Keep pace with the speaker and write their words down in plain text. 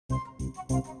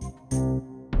Steve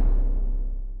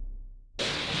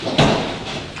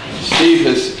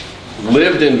has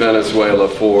lived in Venezuela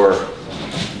for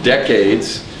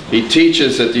decades. He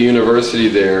teaches at the university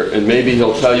there, and maybe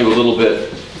he'll tell you a little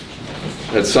bit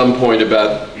at some point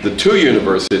about the two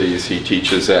universities he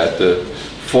teaches at, the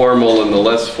formal and the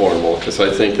less formal, because I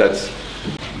think that's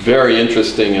very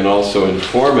interesting and also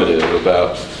informative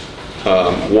about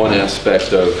one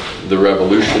aspect of the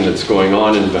revolution that's going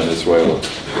on in Venezuela.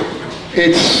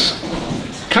 It's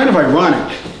kind of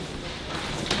ironic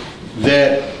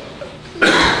that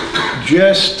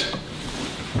just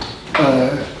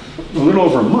a little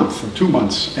over a month or 2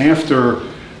 months after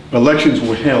elections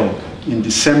were held in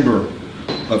December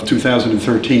of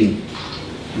 2013,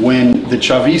 when the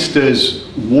Chavistas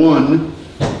won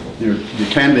their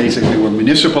candidates, they were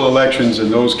municipal elections,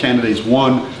 and those candidates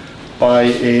won by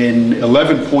an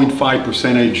 11.5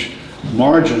 percentage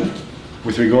margin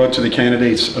with regard to the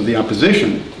candidates of the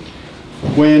opposition.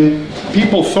 When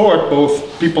people thought,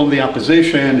 both people in the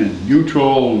opposition and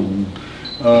neutral and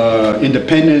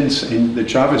independents and the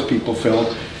Chavez people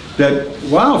felt that,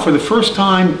 wow, for the first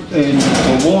time in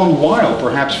a long while,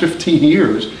 perhaps 15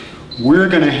 years, we're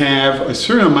going to have a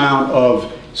certain amount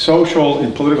of social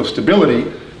and political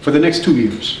stability for the next 2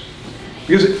 years.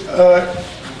 Because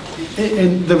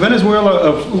in the Venezuela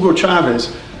of Hugo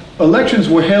Chavez, elections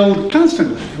were held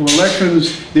constantly. There were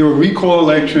elections, there were recall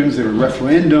elections, there were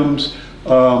referendums,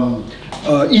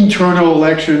 internal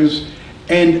elections,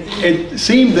 and it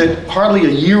seemed that hardly a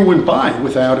year went by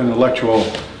without an electoral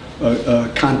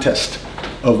contest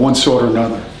of one sort or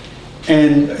another.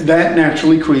 And that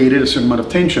naturally created a certain amount of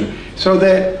tension. So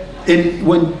that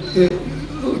when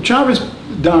Chavez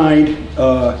died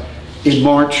in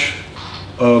March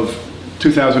of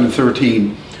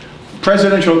 2013,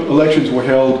 presidential elections were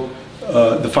held in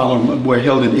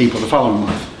April, the following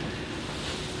month.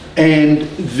 And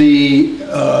the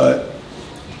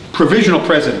provisional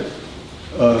president,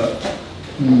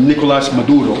 Nicolas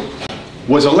Maduro,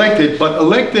 was elected, but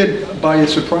elected by a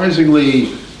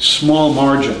surprisingly small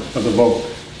margin of the vote.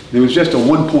 There was just a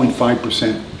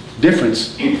 1.5%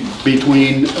 difference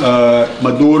between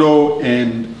Maduro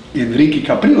and Enrique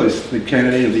Capriles, the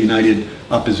candidate of the United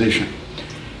Opposition.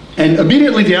 And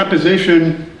immediately the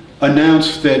opposition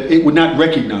announced that it would not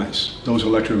recognize those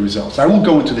electoral results. I won't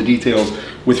go into the details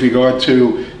with regard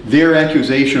to their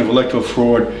accusation of electoral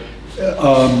fraud.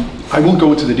 I won't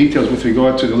go into the details with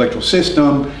regard to the electoral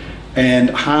system and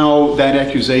how that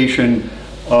accusation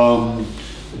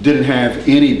didn't have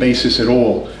any basis at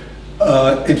all.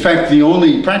 In fact,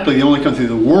 practically the only country in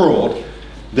the world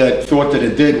that thought that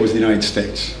it did was the United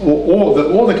States. All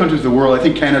the countries of the world, I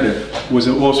think Canada was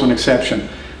also an exception,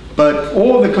 but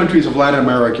all the countries of Latin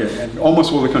America and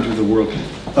almost all the countries of the world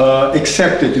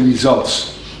accepted the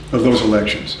results of those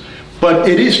elections. But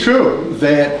it is true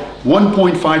that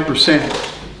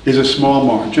 1.5% is a small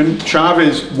margin.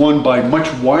 Chavez won by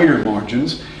much wider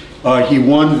margins. He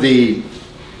won the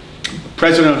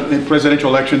presidential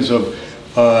elections of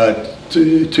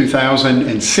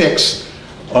 2006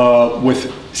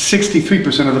 with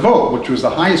 63% of the vote, which was the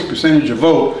highest percentage of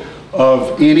vote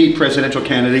of any presidential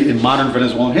candidate in modern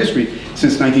Venezuelan history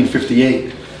since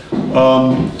 1958.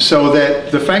 So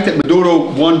that the fact that Maduro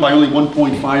won by only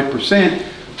 1.5%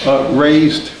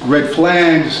 raised red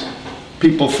flags.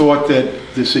 People thought that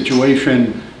the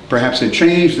situation perhaps had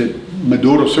changed, that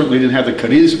Maduro certainly didn't have the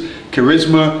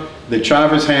charisma that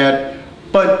Chavez had.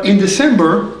 But in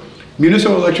December,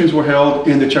 municipal elections were held,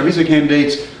 and the Chavista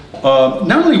candidates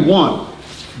not only won,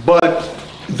 but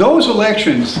those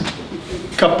elections,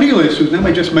 Capriles, whose name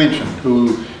I just mentioned,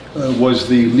 who was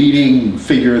the leading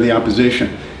figure of the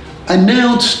opposition,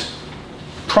 announced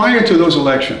prior to those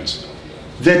elections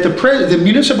that the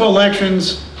municipal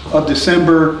elections of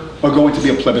December are going to be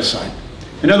a plebiscite.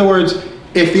 In other words,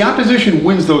 if the opposition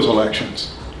wins those elections,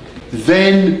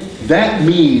 then that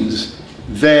means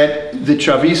that the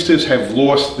Chavistas have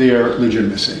lost their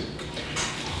legitimacy.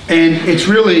 And it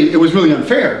was really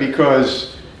unfair,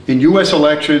 because in US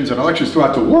elections and elections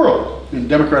throughout the world, in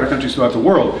democratic countries throughout the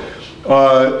world,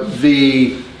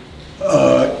 the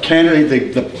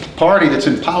candidate, the party that's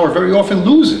in power very often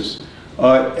loses,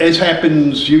 as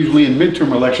happens usually in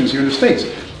midterm elections here in the States.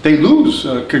 They lose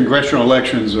congressional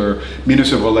elections or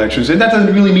municipal elections, and that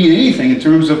doesn't really mean anything in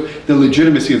terms of the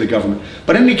legitimacy of the government.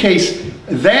 But in any case,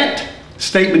 that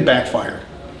statement backfired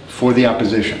for the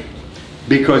opposition,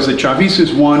 because the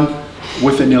Chavistas won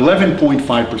with an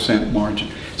 11.5% margin.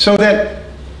 So that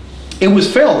it was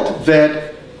felt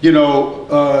that,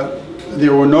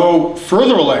 there were no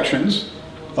further elections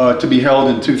to be held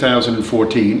in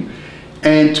 2014.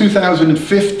 And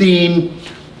 2015,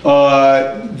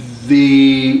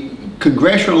 the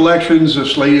congressional elections are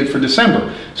slated for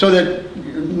December. So that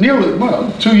nearly, well,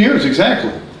 2 years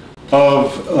exactly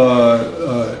of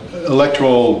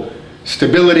electoral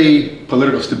stability,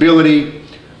 political stability,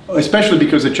 especially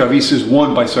because the Chavistas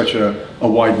won by such a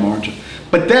wide margin.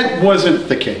 But that wasn't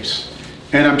the case.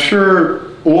 And I'm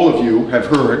sure all of you have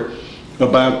heard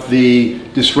about the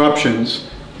disruptions,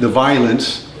 the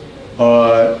violence,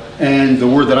 and the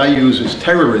word that I use is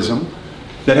terrorism,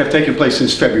 that have taken place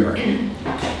since February.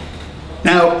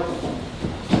 Now,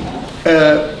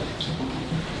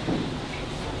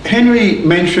 Henry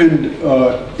mentioned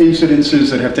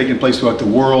incidences that have taken place throughout the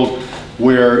world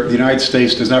where the United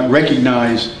States does not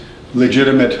recognize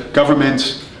legitimate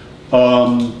governments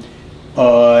and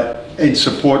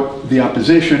support the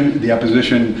opposition. The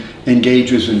opposition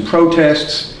engages in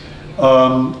protests.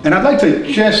 And I'd like to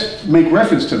just make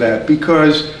reference to that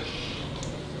because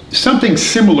something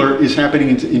similar is happening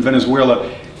in Venezuela,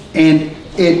 and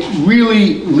it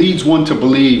really leads one to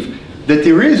believe that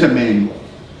there is a manual,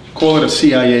 call it a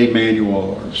CIA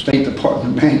manual or State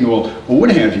Department manual or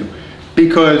what have you,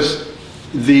 because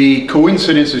the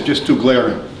coincidence is just too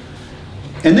glaring.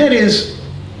 And that is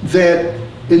that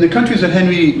in the countries that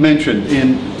Henry mentioned,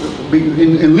 in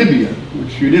Libya,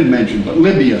 which you didn't mention, but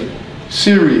Libya,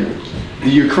 Syria, the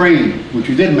Ukraine, which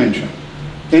you did mention,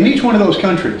 in each one of those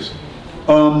countries,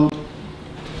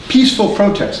 peaceful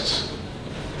protests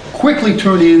quickly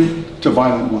turn into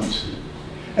violent ones.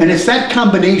 And it's that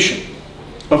combination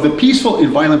of the peaceful and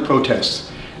violent protests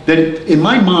that, in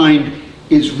my mind,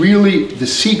 is really the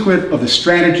secret of the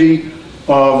strategy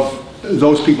of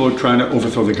those people who are trying to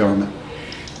overthrow the government.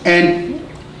 And,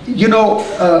 you know,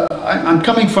 I'm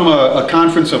coming from a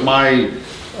conference of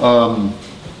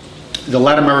the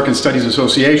Latin American Studies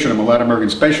Association. I'm a Latin American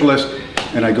specialist,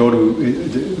 and I go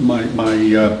to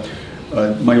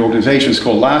my organization is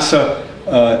called LASA.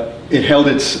 It held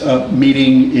its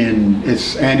meeting in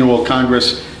its annual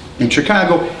Congress in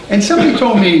Chicago, and somebody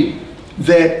told me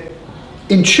that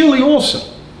in Chile also,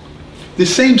 the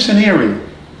same scenario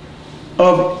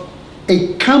of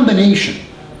a combination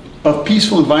of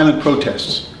peaceful and violent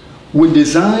protests were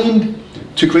designed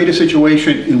to create a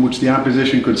situation in which the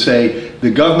opposition could say the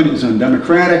government is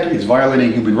undemocratic, it's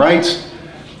violating human rights.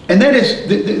 And that is,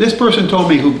 this person told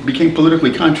me, who became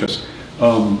politically conscious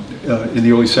in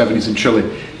the early 70s in Chile,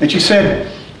 and she said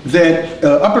that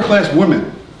upper class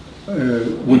women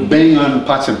would bang on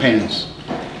pots and pans.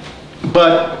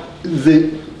 But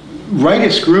the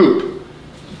rightist group,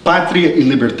 Patria y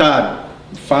Libertad,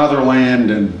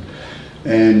 fatherland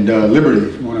and liberty,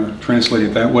 if you want to translate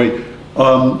it that way,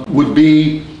 would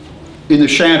be in the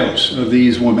shadows of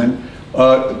these women,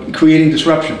 creating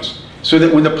disruptions. So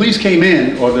that when the police came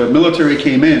in, or the military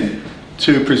came in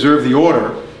to preserve the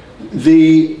order,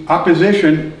 the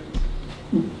opposition,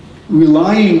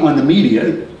 relying on the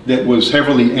media that was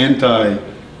heavily anti-Allende,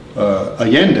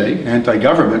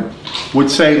 anti-government,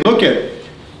 would say, look at,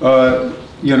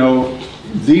 you know,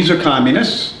 these are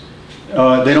communists,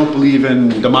 they don't believe in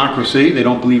democracy, they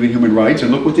don't believe in human rights,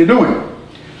 and look what they're doing.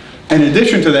 In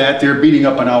addition to that, they're beating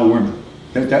up on our women.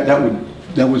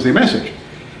 That was their message.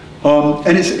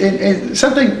 And it's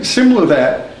something similar to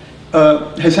that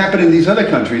has happened in these other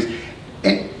countries.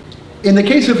 And in the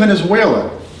case of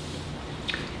Venezuela,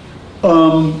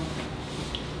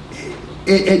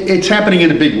 it's happening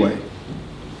in a big way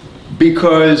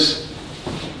because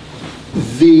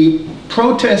the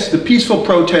protests, the peaceful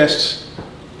protests,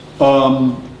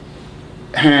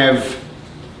 have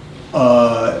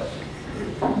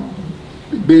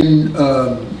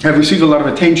received a lot of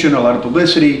attention, a lot of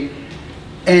publicity,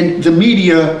 and the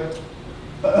media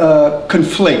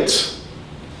conflates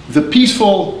the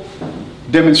peaceful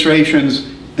demonstrations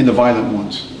and the violent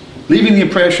ones, leaving the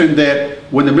impression that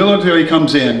when the military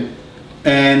comes in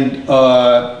and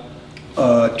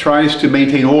tries to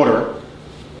maintain order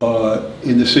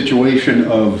in the situation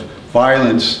of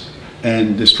violence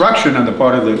and destruction on the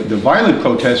part of the violent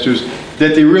protesters,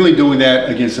 that they're really doing that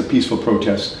against the peaceful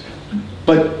protests.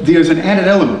 But there's an added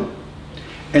element,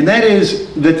 and that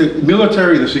is that the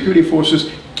military, the security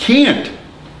forces, can't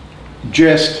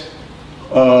just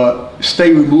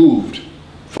stay removed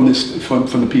from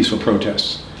the peaceful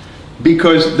protests,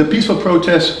 because the peaceful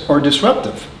protests are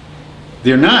disruptive.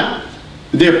 They're not.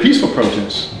 They're peaceful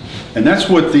protests, and that's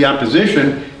what the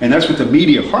opposition and that's what the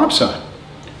media harps on,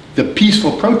 the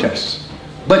peaceful protests.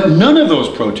 But none of those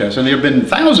protests, and there have been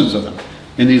thousands of them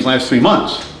in these last 3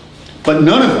 months, but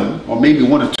none of them, or maybe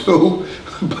one or two,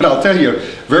 but I'll tell you,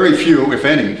 very few, if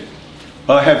any,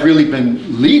 have really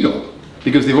been legal,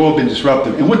 because they've all been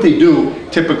disruptive. And what they do,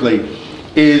 typically,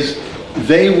 is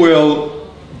they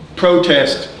will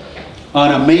protest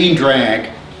on a main drag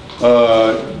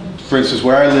For instance,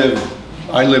 where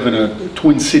I live in a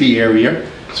twin city area.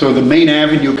 So the main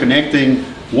avenue connecting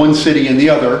one city and the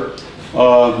other,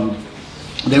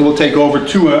 they will take over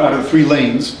 2 out of 3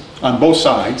 lanes on both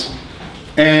sides,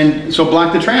 and so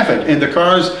block the traffic. And the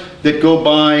cars that go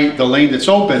by the lane that's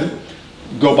open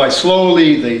go by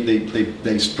slowly.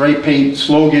 They spray paint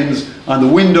slogans on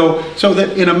the window, so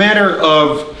that in a matter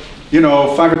of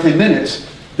 5 or 10 minutes,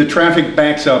 the traffic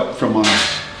backs up from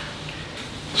us.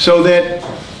 So that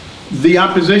the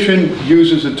opposition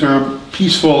uses the term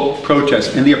peaceful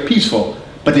protest, and they are peaceful,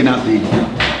 but they're not legal.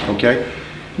 Okay?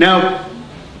 Now,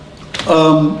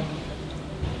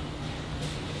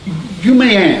 you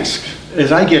may ask,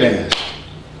 as I get asked,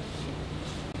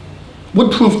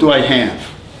 what proof do I have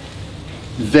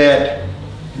that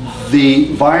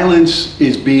the violence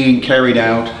is being carried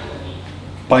out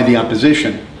by the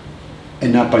opposition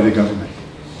and not by the government?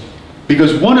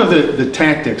 Because one of the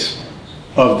tactics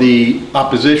of the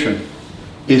opposition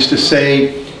is to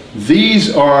say,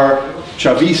 these are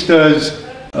Chavistas,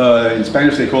 in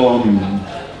Spanish they call them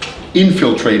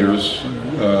infiltrators,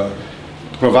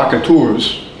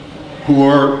 provocateurs, who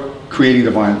are creating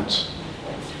the violence.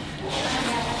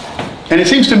 And it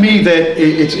seems to me that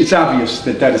it's obvious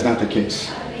that that is not the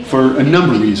case, for a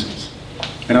number of reasons.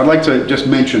 And I'd like to just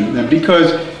mention that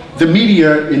because the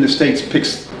media in the States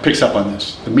picks up on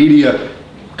this. The media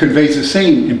conveys the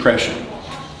same impression,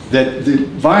 that the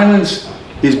violence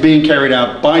is being carried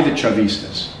out by the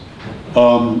Chavistas,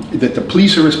 that the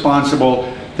police are responsible,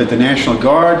 that the National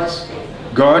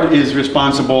Guard is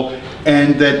responsible,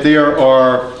 and that there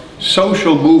are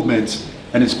social movements,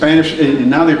 and in Spanish, and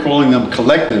now they're calling them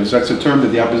collectives. That's a term that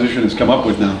the opposition has come up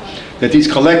with now. That these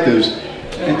collectives,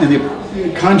 and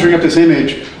they're conjuring up this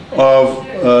image of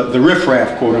the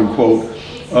riffraff, quote unquote,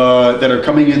 that are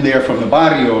coming in there from the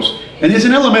barrios. And there's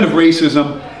an element of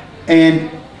racism,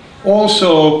 and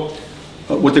also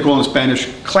what they call in Spanish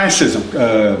classism,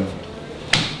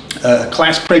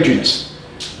 class prejudice.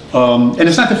 And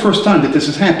it's not the first time that this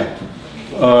has happened.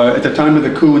 At the time of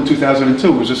the coup in 2002,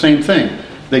 it was the same thing.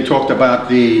 They talked about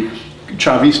the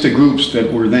Chavista groups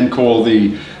that were then called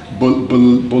the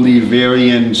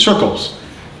Bolivarian circles.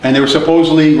 And they were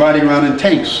supposedly riding around in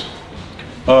tanks,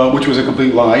 which was a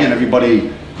complete lie, and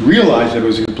everybody realized that it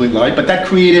was a complete lie, but that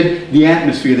created the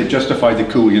atmosphere that justified the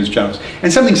coup against Chavez.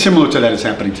 And something similar to that is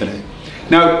happening today.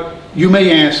 Now, you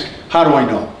may ask, how do I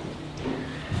know?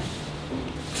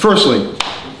 Firstly,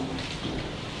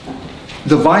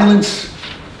 the violence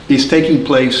is taking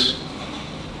place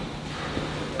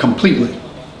completely,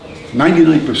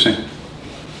 99%,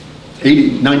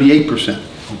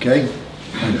 98%, okay?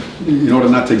 In order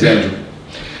not to exaggerate.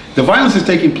 The violence is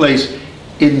taking place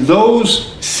in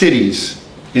those cities,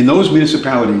 in those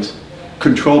municipalities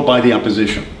controlled by the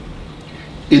opposition.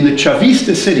 In the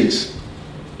Chavista cities,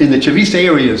 in the Chavista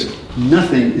areas,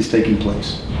 nothing is taking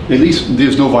place. At least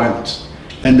there's no violence.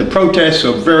 And the protests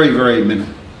are very, very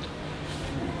minimal.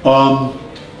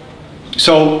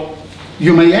 So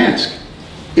you may ask,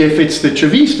 if it's the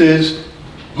Chavistas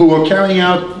who are carrying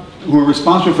out, who are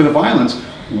responsible for the violence,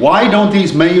 why don't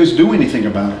these mayors do anything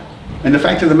about it? And the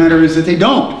fact of the matter is that they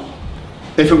don't.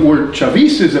 If it were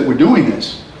Chavistas that were doing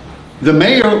this, the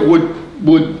mayor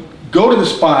would go to the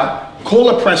spot, call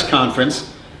a press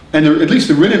conference, and at least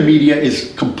the written media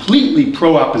is completely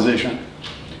pro-opposition,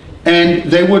 and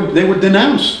they would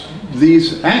denounce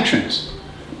these actions.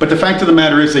 But the fact of the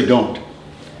matter is they don't.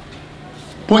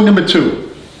 Point number 2.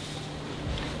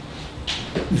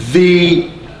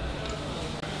 The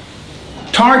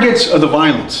targets of the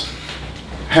violence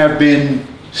have been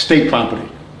state property.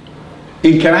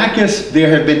 In Caracas, there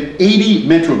have been 80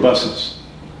 metro buses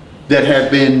that have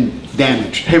been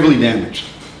damaged, heavily damaged.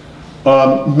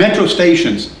 Metro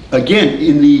stations, again,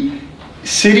 in the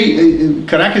city,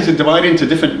 Caracas is divided into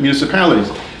different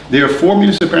municipalities. There are 4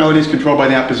 municipalities controlled by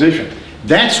the opposition.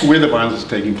 That's where the violence is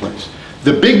taking place.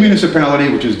 The big municipality,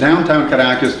 which is downtown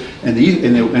Caracas, and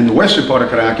the western part of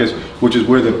Caracas, which is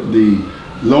where the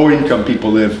lower income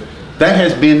people live, that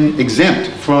has been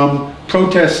exempt from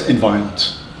protests and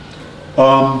violence.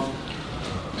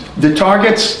 The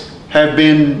targets have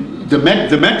been the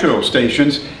metro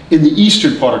stations in the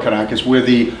eastern part of Caracas, where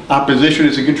the opposition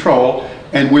is in control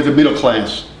and where the middle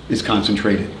class is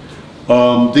concentrated.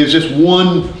 There's just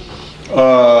one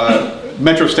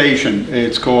metro station.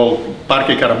 It's called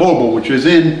Parque Carabobo, which is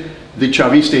in the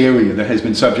Chavista area that has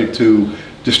been subject to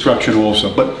destruction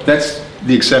also. But that's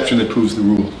the exception that proves the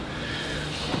rule.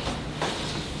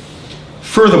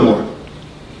 Furthermore,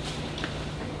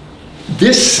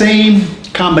 this same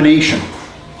combination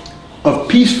of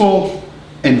peaceful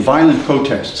and violent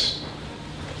protests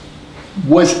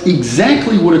was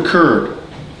exactly what occurred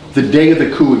the day of the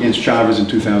coup against Chavez in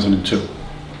 2002.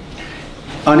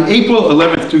 On April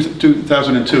 11th,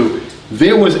 2002,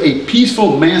 there was a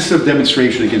peaceful, massive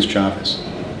demonstration against Chavez.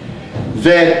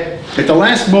 That at the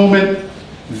last moment,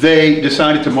 they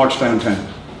decided to march downtown.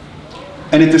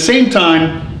 And at the same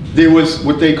time, there was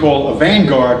what they call a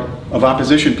vanguard of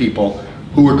opposition people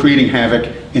who were creating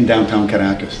havoc in downtown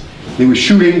Caracas. They were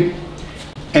shooting,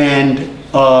 and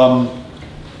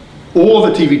all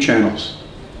the TV channels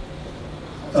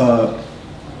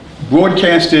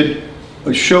broadcasted,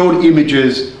 showed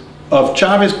images of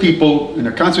Chavez people in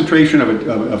a concentration of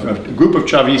a group of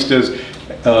Chavistas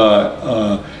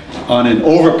on an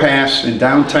overpass in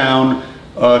downtown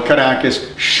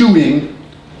Caracas, shooting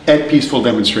at peaceful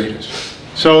demonstrators.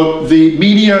 So the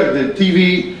media, the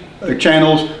TV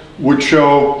channels would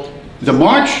show the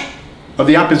march of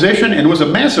the opposition, and it was a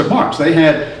massive march. They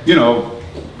had, you know,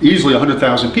 easily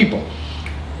 100,000 people.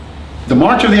 The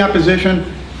march of the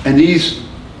opposition, and these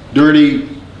dirty,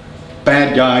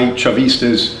 bad guy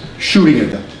Chavistas shooting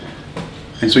at them.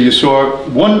 And so you saw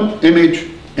one image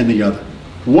and the other.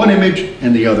 One image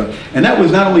and the other. And that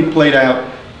was not only played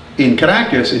out in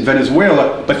Caracas, in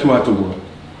Venezuela, but throughout the world.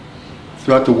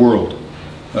 Throughout the world.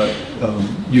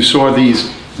 You saw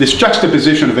this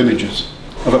juxtaposition of images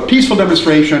of a peaceful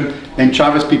demonstration and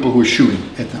Chavez people who were shooting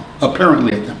at them,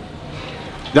 apparently at them.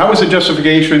 That was the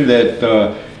justification that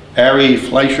Ari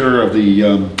Fleischer, of the,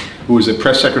 who was the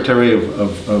press secretary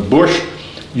of Bush,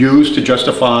 used to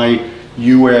justify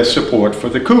U.S. support for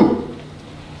the coup.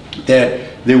 That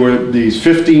there were these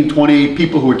 15, 20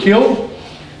 people who were killed.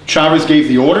 Chavez gave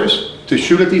the orders to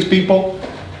shoot at these people,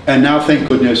 and now, thank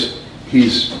goodness,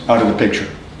 he's out of the picture.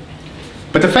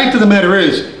 But the fact of the matter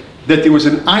is that there was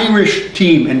an Irish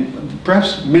team, and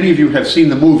perhaps many of you have seen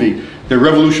the movie, The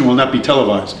Revolution Will Not Be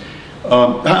Televised.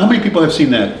 How many people have seen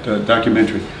that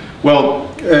documentary? Well,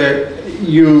 that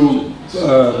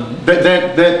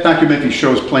documentary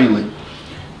shows plainly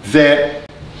that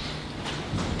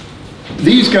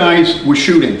these guys were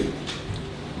shooting,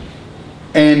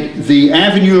 and the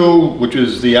avenue, which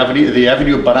is the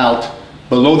Avenue Baralt,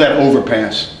 below that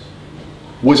overpass,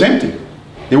 was empty.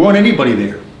 There wasn't anybody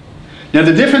there. Now,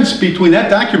 the difference between that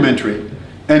documentary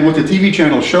and what the TV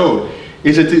channel showed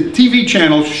is that the TV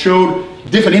channel showed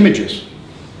different images,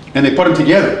 and they put them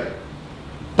together.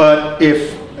 But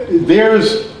if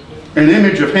there's an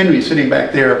image of Henry sitting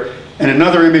back there and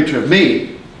another image of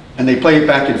me, and they play it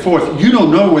back and forth, you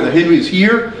don't know whether Henry's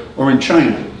here or in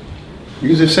China,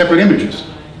 because they're separate images.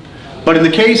 But in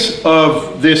the case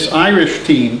of this Irish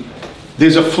team,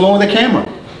 there's a flow of the camera.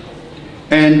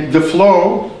 And the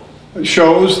flow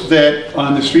shows that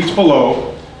on the streets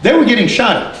below, they were getting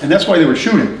shot at, and that's why they were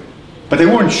shooting. But they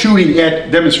weren't shooting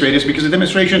at demonstrators because the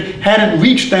demonstration hadn't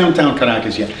reached downtown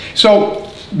Caracas yet. So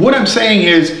what I'm saying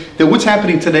is that what's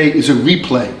happening today is a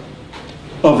replay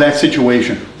of that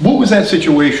situation. What was that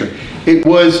situation? It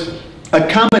was a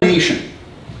combination,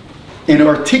 an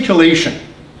articulation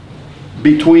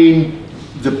between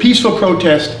the peaceful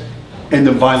protest and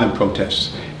the violent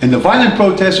protests. And the violent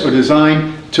protests are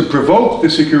designed to provoke the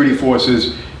security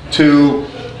forces to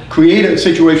create a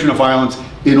situation of violence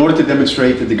in order to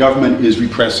demonstrate that the government is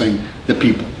repressing the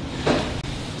people.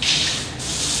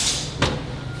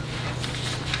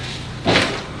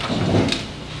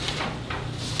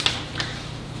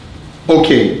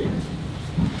 Okay.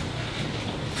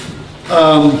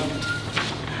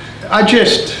 I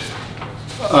just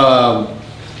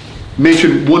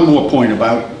mentioned one more point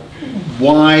about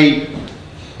why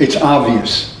it's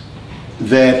obvious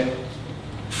that,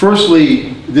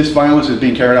 firstly, this violence is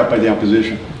being carried out by the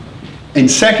opposition, and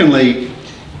secondly,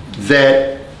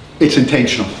 that it's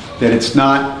intentional, that it's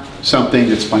not something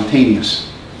that's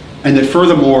spontaneous, and that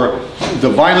furthermore, the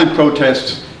violent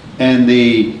protests and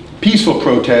the peaceful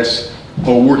protests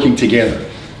are working together.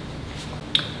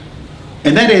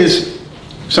 And that is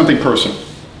something personal,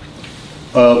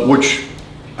 which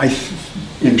I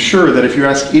am sure that if you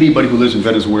ask anybody who lives in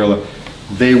Venezuela,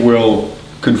 they will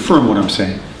confirm what I'm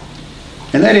saying.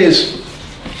 And that is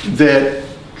that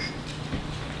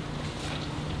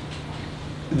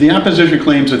the opposition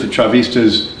claims that the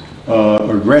Chavistas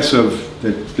are aggressive,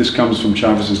 that this comes from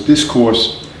Chavez's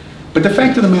discourse. But the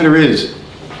fact of the matter is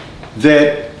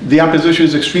that the opposition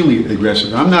is extremely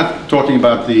aggressive. I'm not talking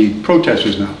about the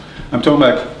protesters now. I'm talking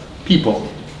about people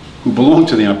who belong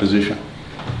to the opposition.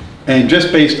 And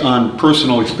just based on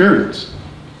personal experience,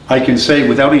 I can say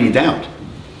without any doubt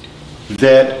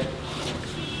that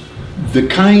the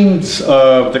kind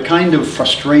of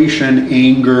frustration,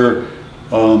 anger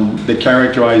that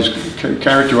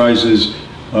characterizes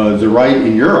the right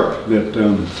in Europe, that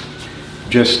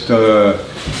just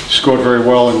scored very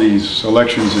well in these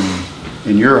elections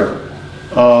in Europe.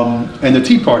 And the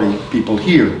Tea Party people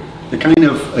here, the kind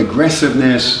of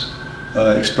aggressiveness,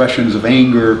 expressions of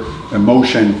anger,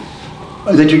 emotion,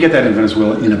 that you get that in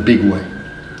Venezuela in a big way.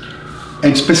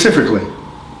 And specifically,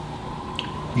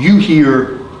 you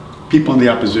hear people in the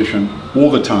opposition all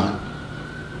the time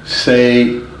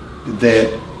say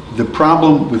that the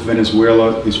problem with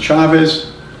Venezuela is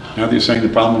Chavez. Now they're saying the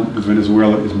problem with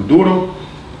Venezuela is Maduro.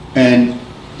 And,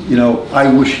 you know,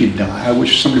 I wish he'd die. I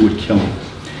wish somebody would kill him.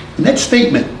 And that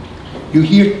statement, you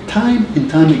hear time and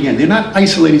time again. They're not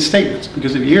isolated statements,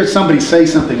 because if you hear somebody say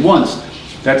something once,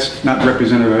 that's not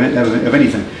representative of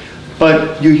anything.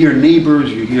 But you hear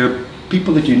neighbors, you hear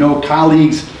people that you know,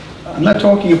 colleagues. I'm not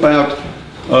talking about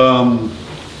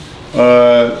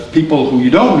people who you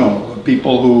don't know,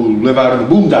 people who live out in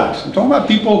the boondocks. I'm talking about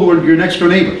people who are your next door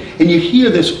neighbor. And you hear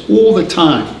this all the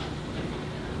time.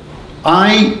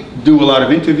 I do a lot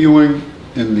of interviewing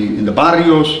in the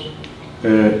barrios.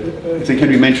 I think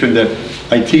Henry mentioned that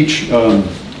I teach,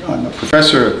 I'm a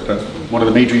professor at one of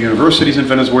the major universities in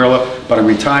Venezuela, but I'm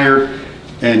retired.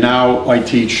 And now I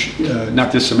teach,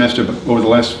 not this semester, but over the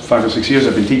last 5 or 6 years,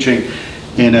 I've been teaching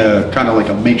in a kind of like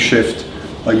a makeshift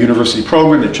university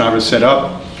program that Chavez set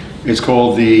up. It's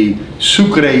called the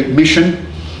Sucre Mission.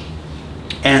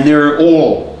 And they're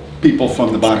all people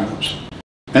from the barrios.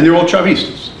 And they're all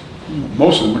Chavistas.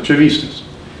 Most of them are Chavistas.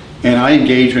 And I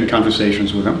engage in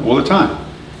conversations with them all the time.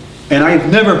 And I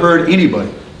have never heard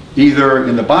anybody, either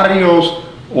in the barrios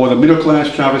or the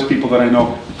middle-class Chavez people that I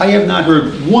know, I have not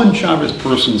heard one Chavez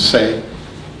person say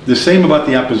the same about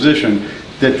the opposition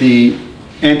that the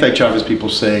anti-Chavez people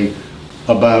say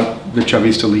about the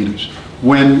Chavista leaders.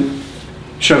 When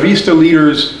Chavista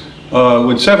leaders,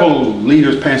 when several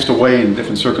leaders passed away in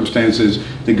different circumstances,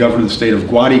 the governor of the state of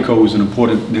Guárico was an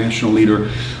important national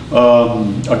leader,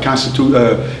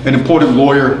 an important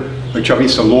lawyer, a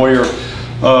Chavista lawyer.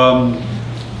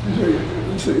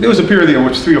 There was a period there in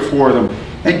which 3 or 4 of them,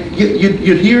 and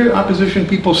you'd hear opposition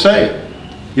people say,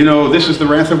 you know, this is the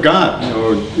wrath of God,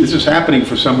 or this is happening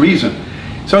for some reason.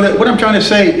 So that what I'm trying to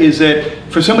say is that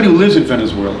for somebody who lives in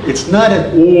Venezuela, it's not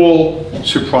at all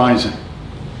surprising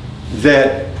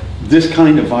that this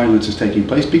kind of violence is taking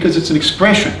place, because it's an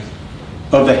expression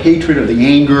of the hatred, of the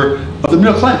anger of the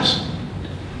middle class.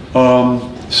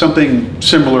 Something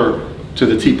similar to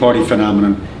the Tea Party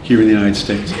phenomenon here in the United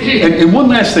States. And one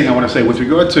last thing I want to say with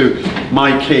regard to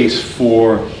my case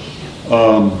for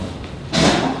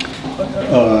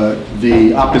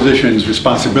the opposition's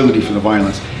responsibility for the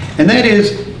violence. And that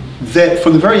is that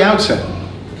from the very outset,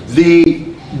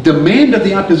 the demand of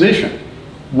the opposition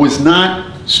was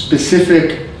not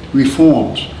specific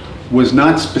reforms, was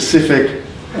not specific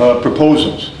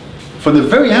proposals. From the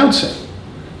very outset,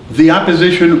 the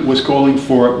opposition was calling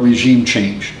for regime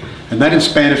change. And that in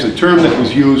Spanish, the term that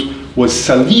was used was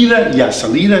salida ya.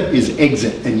 Salida is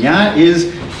exit, and ya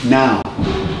is now.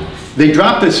 They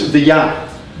dropped the ya.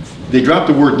 They dropped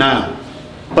the word now.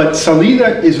 But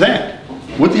salida is that.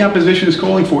 What the opposition is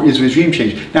calling for is regime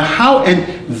change. Now how, and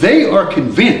they are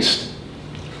convinced,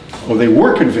 or they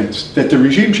were convinced, that the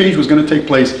regime change was going to take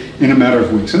place in a matter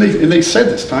of weeks. And they said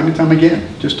this time and time again.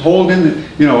 Just hold in,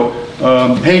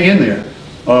 hang in there.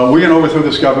 We're going to overthrow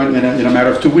this government in a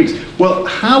matter of 2 weeks. Well,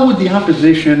 how would the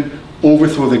opposition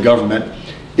overthrow the government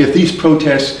if these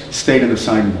protests stayed on the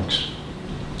sidewalks?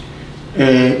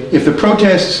 If the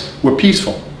protests were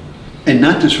peaceful and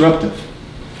not disruptive,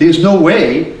 there's no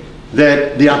way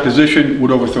that the opposition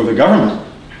would overthrow the government.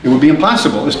 It would be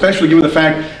impossible, especially given the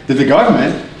fact that the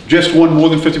government just won more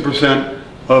than 50%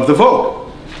 of the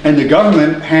vote. And the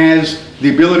government has the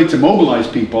ability to mobilize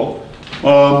people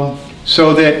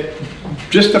so that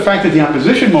just the fact that the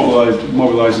opposition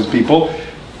mobilizes people,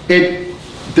 it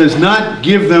does not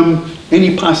give them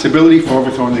any possibility for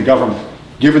overthrowing the government,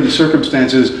 given the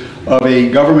circumstances of a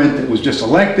government that was just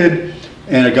elected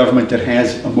and a government that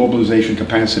has a mobilization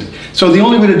capacity. So the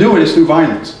only way to do it is through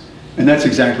violence, and that's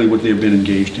exactly what they've been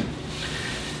engaged in.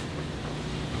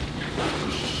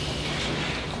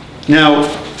 Now,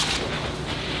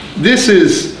 this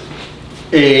is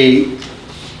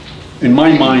in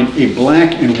my mind, a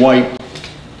black and white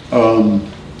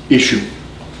issue.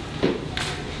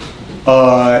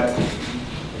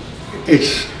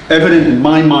 It's evident in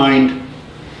my mind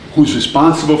who's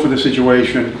responsible for the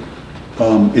situation.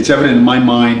 It's evident in my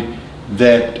mind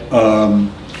that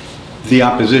the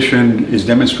opposition is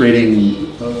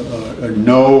demonstrating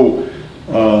no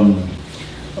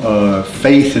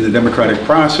faith in the democratic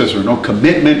process or no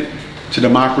commitment to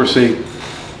democracy.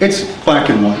 It's black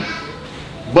and white.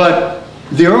 But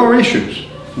there are issues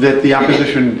that the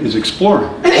opposition is exploring.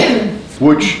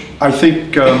 which I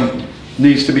think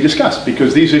needs to be discussed,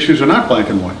 because these issues are not black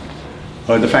and white.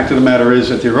 The fact of the matter is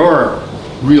that there are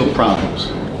real problems.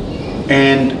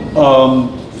 And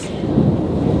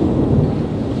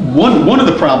one of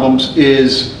the problems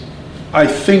is, I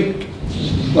think,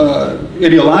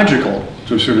 ideological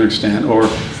to a certain extent, or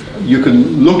you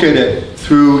can look at it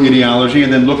through ideology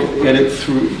and then look at it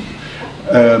through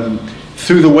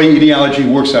the way ideology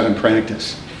works out in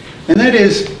practice. And that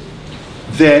is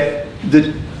that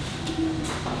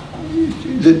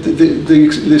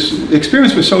this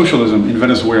experience with socialism in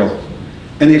Venezuela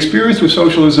and the experience with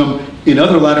socialism in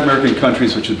other Latin American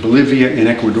countries such as Bolivia and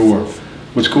Ecuador,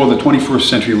 what's called the 21st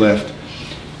century left,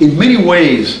 in many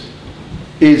ways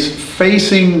is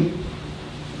facing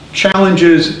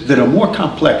challenges that are more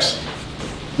complex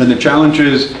than the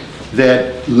challenges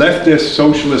that leftist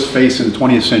socialists face in the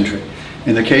 20th century.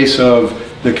 In the case of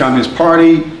the Communist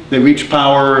Party, they reached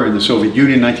power in the Soviet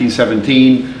Union in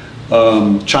 1917,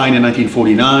 China in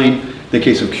 1949, the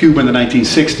case of Cuba in the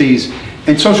 1960s,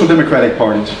 and social democratic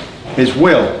parties as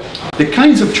well. The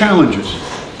kinds of challenges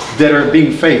that are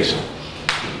being faced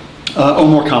are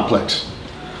more complex.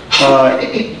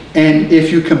 And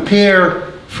if you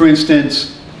compare, for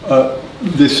instance,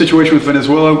 the situation with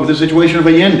Venezuela with the situation of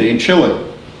Allende in Chile,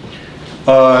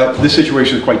 this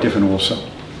situation is quite different also.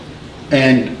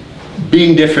 And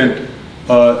being different,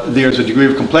 there's a degree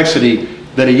of complexity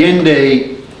that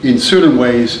Allende, in certain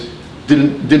ways,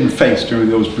 didn't face during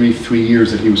those brief 3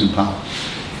 years that he was in power.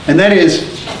 And that is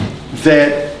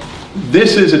that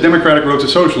this is a democratic road to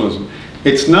socialism.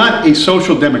 It's not a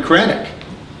social democratic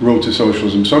road to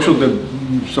socialism. Social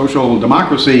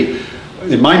democracy,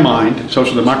 in my mind,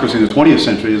 social democracy in the 20th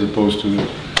century as opposed to the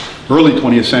early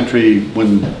 20th century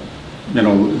when, you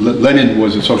know, Lenin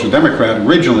was a social democrat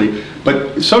originally,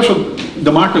 but social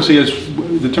democracy is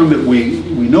the term that we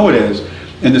know it as,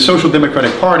 and the social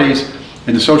democratic parties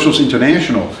and the Socialist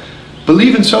International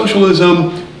believe in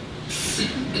socialism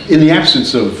in the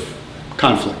absence of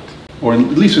conflict, or at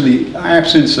least in the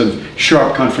absence of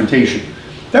sharp confrontation.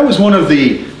 That was one of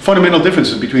the fundamental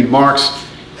differences between Marx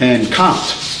and Kant,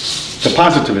 the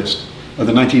positivist of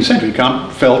the 19th century.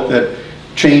 Kant felt that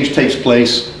change takes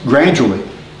place gradually,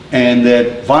 and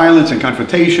that violence and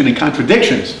confrontation and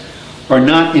contradictions are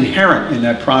not inherent in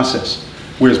that process,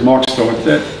 whereas Marx thought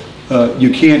that you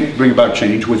can't bring about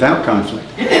change without conflict.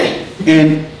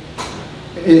 And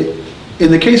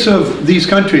in the case of these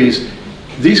countries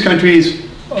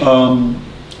are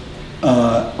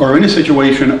in a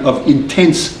situation of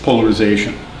intense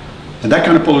polarization. And that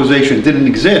kind of polarization didn't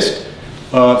exist,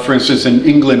 for instance, in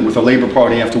England with the Labour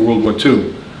Party after World War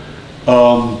II.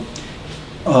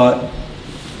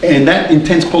 And that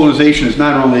intense polarization is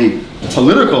not only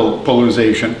political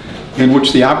polarization, in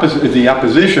which the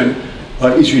opposition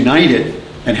is united,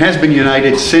 and has been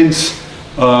united since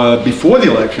before the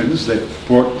elections that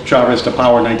brought Chavez to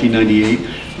power in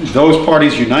 1998. Those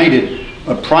parties united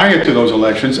prior to those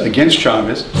elections against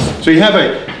Chavez. So you have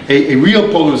a real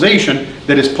polarization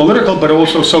that is political but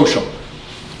also social.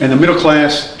 And the middle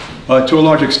class, to a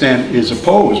large extent, is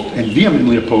opposed, and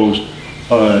vehemently opposed,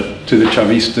 to the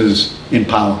Chavistas in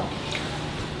power.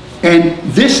 And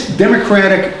this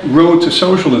democratic road to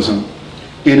socialism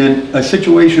in a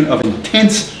situation of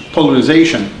intense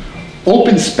polarization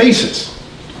opens spaces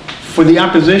for the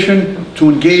opposition to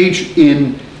engage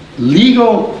in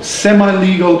legal,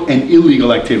 semi-legal, and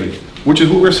illegal activity, which is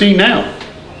what we're seeing now.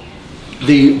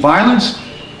 The violence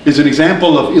is an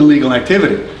example of illegal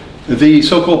activity. The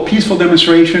so-called peaceful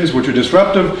demonstrations, which are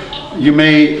disruptive, you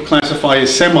may classify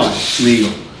as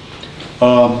semi-legal.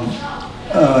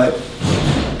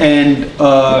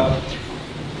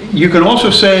 You can also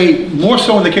say, more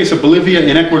so in the case of Bolivia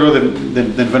and Ecuador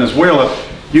than Venezuela,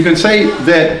 you can say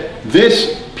that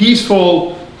this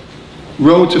peaceful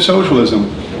road to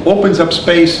socialism opens up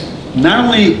space not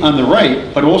only on the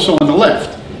right, but also on the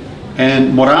left.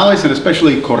 And Morales, and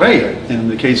especially Correa, in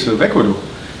the case of Ecuador,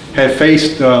 have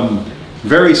faced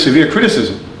very severe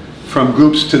criticism from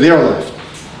groups to their left.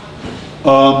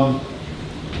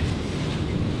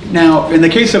 Now, in the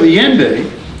case of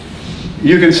Allende,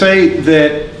 you can say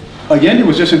that Allende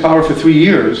was just in power for 3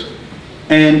 years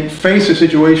and faced a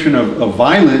situation of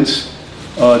violence,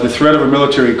 the threat of a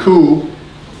military coup,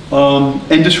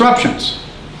 and disruptions.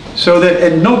 So that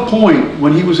at no point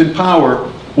when he was in power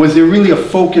was there really a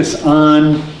focus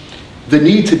on the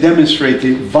need to demonstrate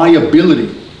the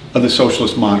viability of the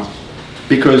socialist model,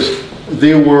 because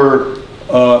there were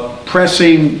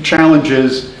pressing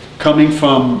challenges coming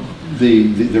from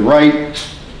the right,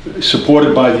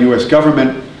 supported by the US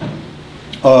government,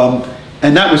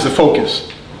 and that was the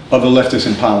focus of the leftists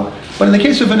in power. But in the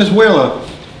case of Venezuela,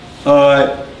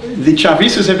 the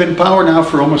Chavistas have been in power now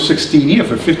for almost 16 years,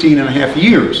 for 15 and a half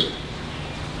years.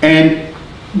 And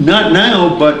not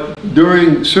now, but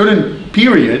during certain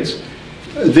periods,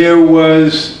 there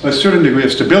was a certain degree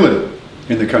of stability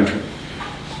in the country.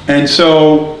 And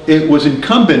so it was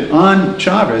incumbent on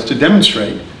Chavez to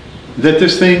demonstrate that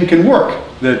this thing can work,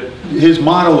 that his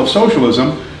model of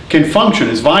socialism can function,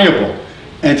 is viable,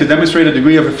 and to demonstrate a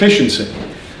degree of efficiency.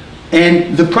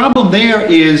 And the problem there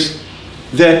is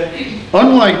that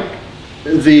unlike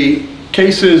the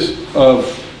cases of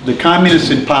the communists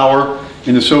in power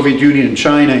in the Soviet Union, in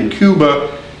China, in Cuba,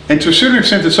 and to a certain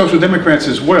extent the Social Democrats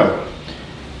as well,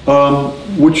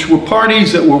 which were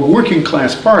parties that were working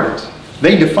class parties.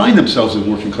 They defined themselves as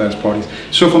working class parties.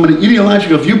 So from an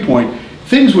ideological viewpoint,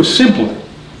 things were simpler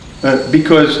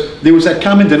because there was that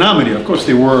common denominator. Of course,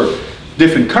 there were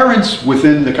different currents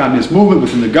within the communist movement,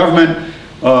 within the government,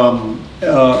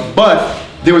 but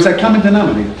there was that common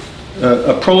denominator,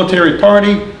 a proletariat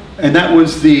party, and that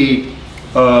was the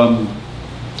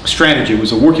strategy. It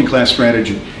was a working class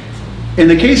strategy. In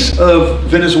the case of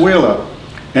Venezuela,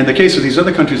 and the case of these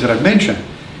other countries that I've mentioned,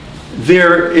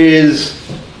 there is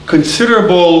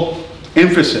considerable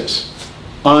emphasis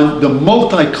on the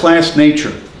multi-class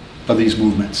nature of these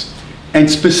movements, and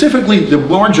specifically the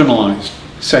marginalized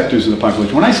sectors of the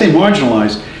population. When I say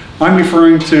marginalized, I'm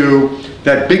referring to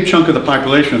that big chunk of the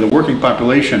population, of the working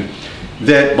population,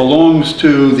 that belongs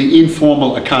to the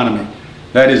informal economy.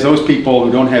 That is, those people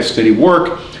who don't have steady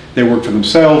work, they work for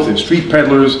themselves, they're street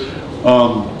peddlers,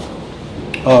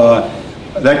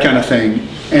 that kind of thing.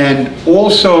 And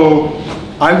also,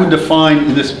 I would define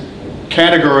in this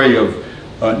category of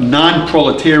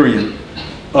non-proletarian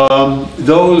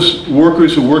those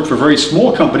workers who work for very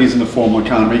small companies in the formal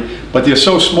economy, but they're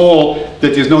so small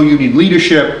that there's no union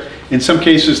leadership. In some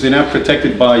cases, they're not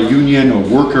protected by union or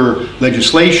worker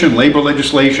legislation, labor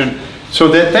legislation. So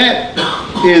that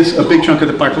is a big chunk of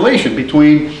the population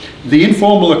between the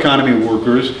informal economy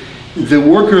workers, the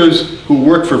workers who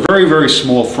work for very, very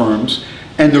small firms,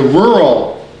 and the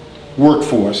rural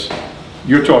workforce.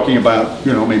 You're talking about,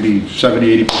 you know, maybe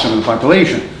 70, 80% of the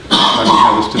population. I don't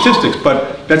have the statistics,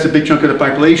 but that's a big chunk of the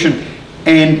population.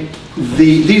 And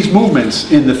these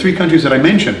movements in the three countries that I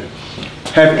mentioned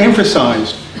have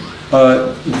emphasized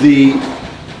the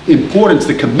importance,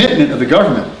 the commitment of the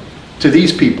government to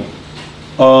these people.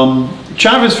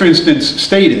 Chavez, for instance,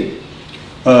 stated,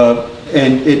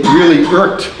 and it really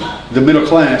irked the middle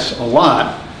class a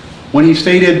lot, when he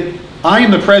stated, I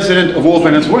am the president of all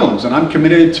Venezuelans, and I'm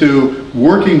committed to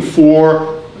working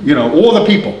for, you know, all the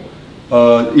people,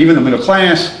 even the middle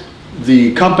class,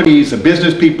 the companies, the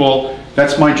business people.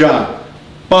 That's my job.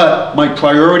 But my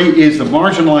priority is the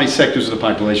marginalized sectors of the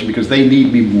population because they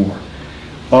need me more.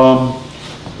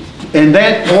 And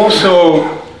that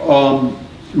also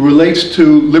relates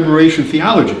to liberation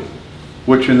theology,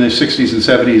 which in the 60s and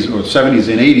 70s, or 70s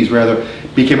and 80s rather,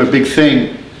 became a big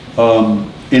thing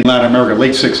in Latin America,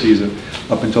 late 60s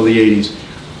up until the 80s.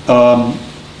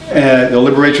 The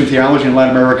liberation theology in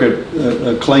Latin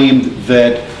America claimed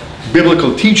that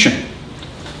biblical teaching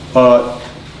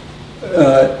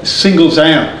singles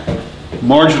out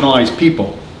marginalized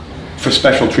people for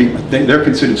special treatment. They're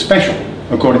considered special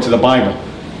according to the Bible.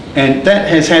 And that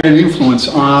has had an influence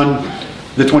on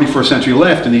the 21st century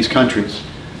left in these countries.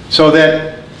 So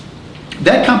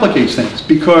that complicates things,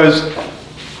 because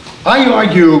I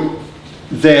argue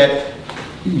that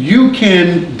you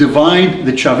can divide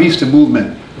the Chavista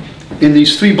movement in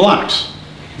these three blocks.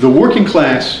 The working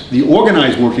class, the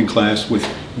organized working class with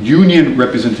union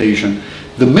representation,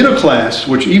 the middle class,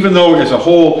 which even though as a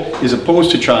whole is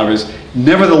opposed to Chavez,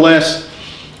 nevertheless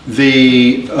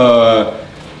the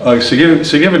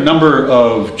significant number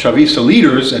of Chavista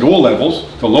leaders at all levels,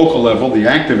 the local level, the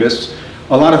activists,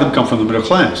 a lot of them come from the middle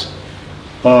class.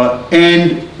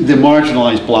 And the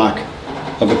marginalized block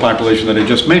of the population that I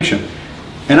just mentioned.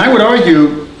 And I would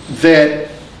argue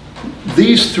that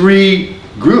these three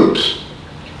groups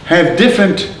have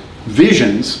different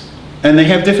visions and they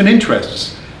have different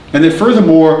interests. And that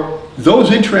furthermore,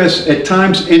 those interests at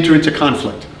times enter into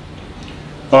conflict.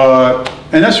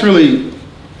 And that's really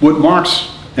what Marx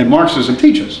and Marxism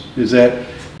teaches, is that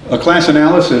a class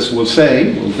analysis will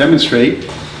say, will demonstrate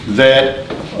that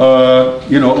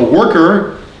you know, a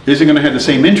worker isn't going to have the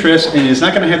same interests and is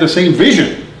not going to have the same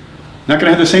vision, not going to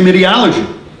have the same ideology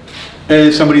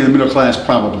as somebody in the middle class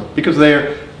probably, because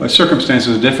their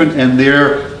circumstances are different and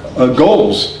their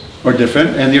goals are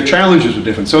different and their challenges are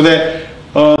different. So that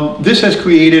this has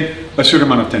created a certain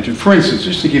amount of tension. For instance,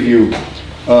 just to give you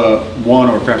one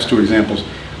or perhaps two examples,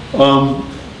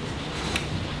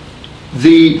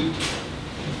 the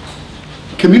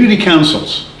community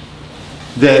councils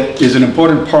that is an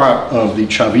important part of the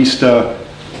Chavista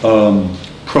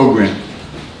program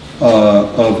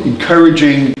of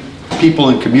encouraging people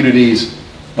in communities,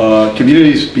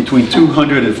 communities between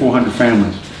 200 and 400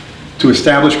 families, to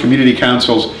establish community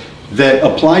councils that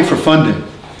apply for funding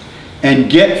and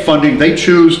get funding. They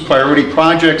choose priority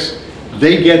projects.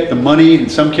 They get the money in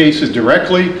some cases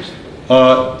directly,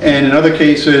 and in other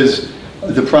cases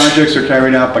the projects are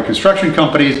carried out by construction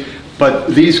companies, but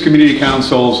these community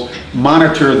councils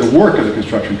monitor the work of the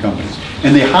construction companies.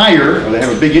 And they hire, or they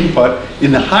have a big input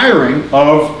in the hiring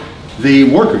of the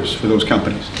workers for those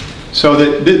companies. So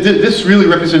that this really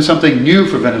represents something new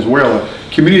for Venezuela.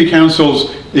 Community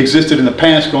councils existed in the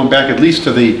past, going back at least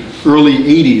to the early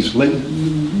 80s.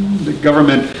 The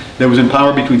government that was in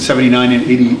power between 79 and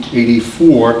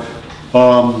 84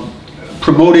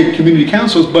 promoted community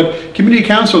councils, but community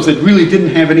councils that really didn't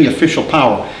have any official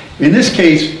power. In this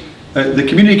case, the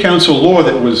community council law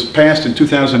that was passed in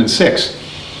 2006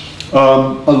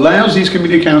 allows these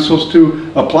community councils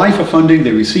to apply for funding.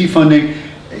 They receive funding.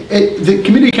 The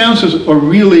community councils are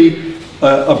really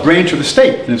a branch of the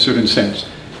state in a certain sense.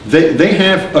 They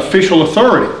have official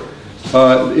authority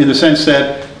in the sense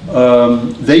that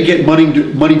they get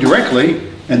money directly,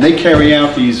 and they carry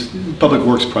out these public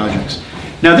works projects.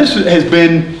 Now, this has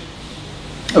been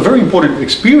a very important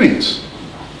experience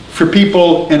for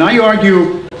people, and I would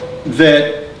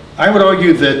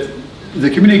argue that the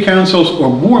community councils are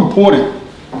more important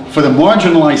for the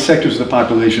marginalized sectors of the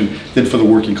population than for the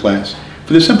working class.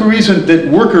 For the simple reason that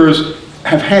workers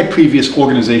have had previous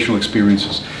organizational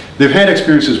experiences. They've had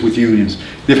experiences with unions.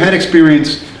 They've had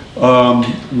experience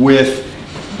with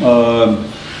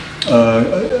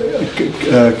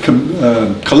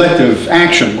collective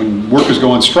action. When workers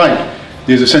go on strike,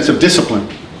 there's a sense of discipline.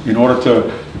 In order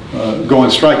to go on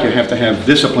strike, you have to have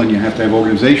discipline, you have to have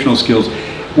organizational skills.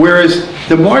 Whereas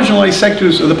the marginalized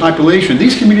sectors of the population,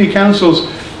 these community councils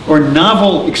are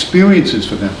novel experiences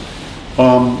for them.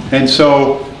 And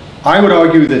so I would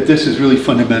argue that this is really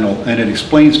fundamental, and it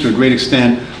explains to a great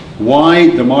extent why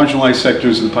the marginalized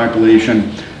sectors of the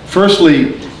population,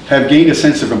 firstly, have gained a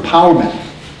sense of empowerment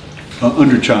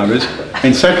under Chavez,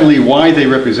 and secondly, why they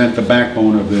represent the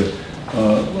backbone of the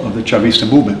Chavista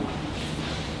movement.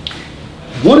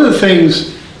 One of the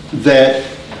things that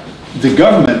the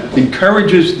government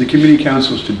encourages the community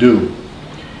councils to do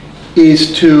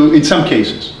is to, in some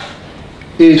cases,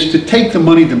 is to take the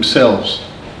money themselves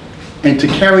and to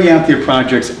carry out their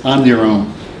projects on their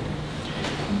own.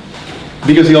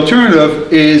 Because the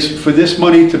alternative is for this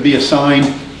money to be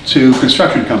assigned to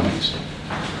construction companies.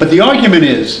 But the argument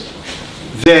is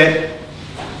that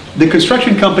the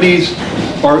construction companies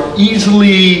are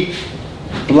easily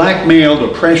blackmailed or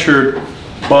pressured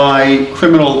by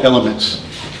criminal elements,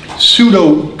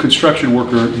 pseudo construction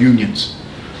worker unions,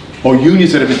 or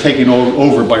unions that have been taken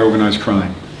over by organized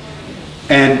crime.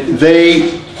 And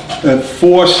they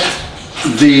force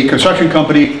the construction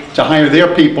company to hire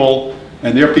their people,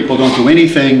 and their people don't do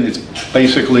anything. It's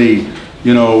basically,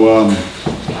 you know,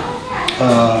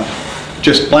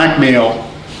 just blackmail,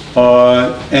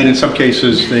 and in some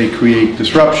cases they create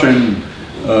disruption.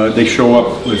 They show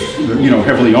up with, you know,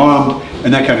 heavily armed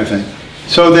and that kind of thing.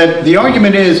 So that the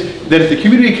argument is that if the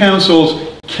community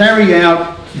councils carry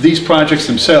out these projects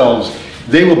themselves,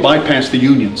 they will bypass the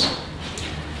unions.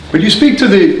 But you speak to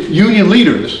the union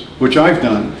leaders, which I've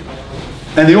done,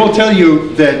 and they all tell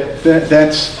you that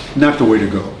that's not the way to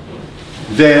go.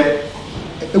 That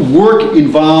work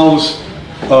involves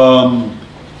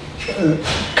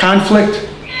conflict,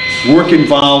 work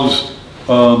involves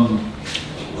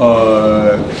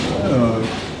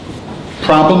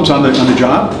problems on the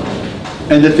job,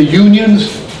 and that the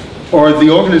unions are the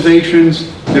organizations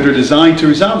that are designed to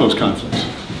resolve those conflicts.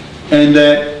 And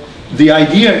that the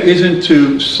idea isn't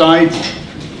to sidestep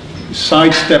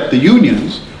the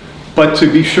unions, but to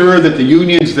be sure that the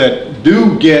unions that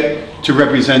do get to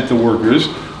represent the workers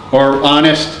are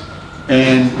honest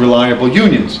and reliable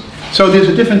unions. So there's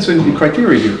a difference in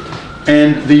criteria here.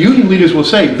 And the union leaders will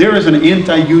say there is an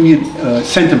anti-union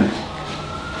sentiment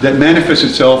that manifests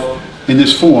itself in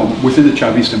this form within the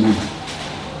Chavista movement.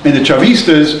 And the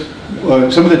Chavistas,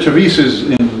 some of the Chavistas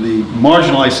in the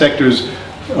marginalized sectors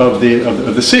of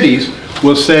the cities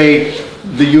will say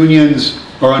the unions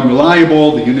are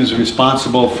unreliable, the unions are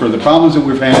responsible for the problems that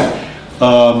we've had,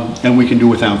 and we can do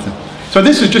without them. So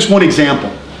this is just one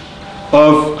example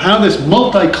of how this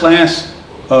multi-class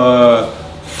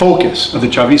focus of the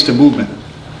Chavista movement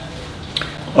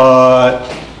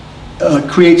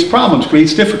creates problems,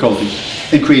 creates difficulties,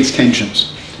 and creates tensions.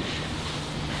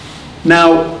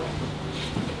 Now,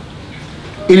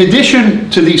 in addition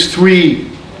to these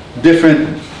three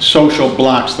different social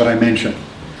blocks that I mentioned.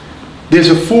 There's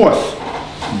a fourth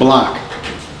block,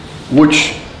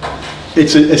 which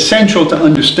it's essential to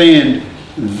understand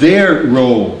their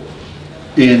role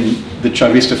in the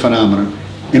Chavista phenomenon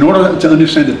in order to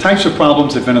understand the types of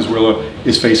problems that Venezuela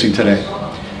is facing today.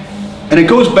 And it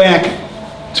goes back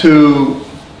to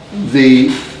the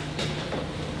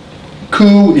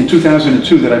coup in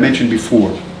 2002 that I mentioned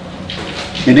before.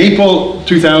 In April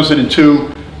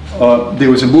 2002, there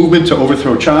was a movement to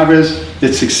overthrow Chavez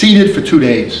that succeeded for 2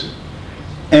 days.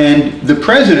 And the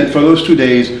president for those 2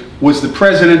 days was the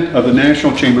president of the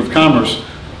National Chamber of Commerce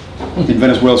in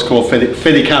Venezuela. It's called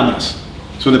Fede Cámaras.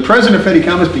 So the president of Fede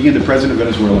Cámaras became the president of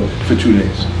Venezuela for 2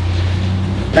 days.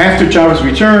 After Chavez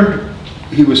returned,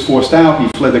 he was forced out, he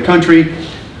fled the country.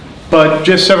 But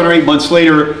just 7 or 8 months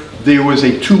later, there was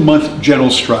a 2-month general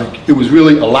strike. It was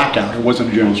really a lockout, it wasn't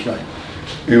a general strike.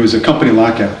 It was a company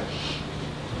lockout.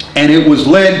 And it was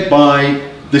led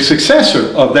by the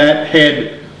successor of that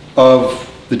head of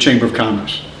the Chamber of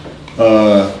Commerce,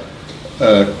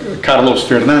 Carlos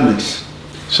Fernandez.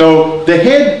 So the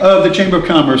head of the Chamber of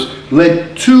Commerce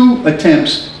led 2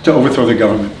 attempts to overthrow the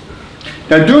government.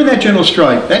 Now during that general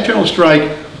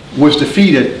strike was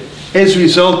defeated as a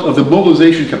result of the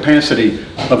mobilization capacity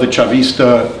of the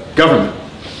Chavista government.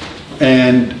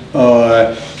 And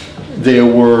there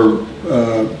were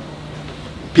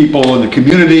people in the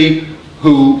community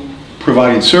who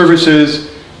provided services.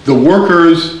 The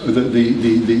workers,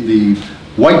 the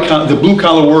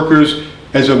blue-collar workers,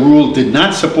 as a rule, did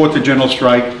not support the general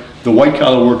strike. The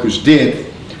white-collar workers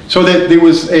did. So that there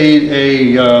was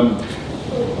a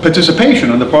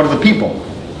participation on the part of the people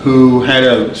who had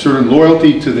a certain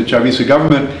loyalty to the Chavista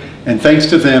government, and thanks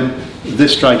to them,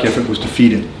 this strike effort was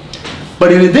defeated.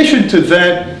 But in addition to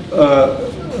that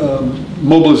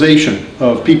mobilization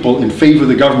of people in favor of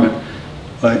the government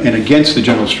and against the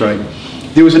general strike,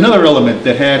 there was another element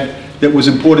that was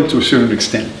important to a certain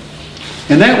extent.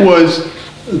 And that was,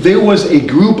 there was a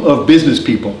group of business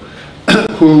people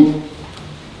who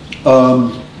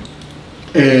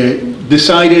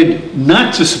decided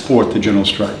not to support the general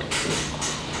strike.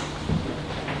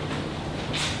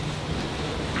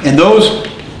 And those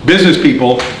business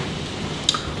people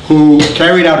who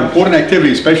carried out important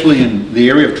activity, especially in the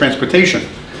area of transportation,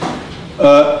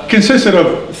 consisted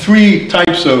of 3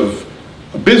 types of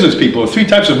business people, or 3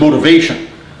 types of motivation.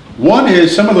 One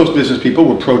is some of those business people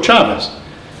were pro-Chavez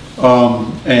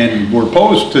and were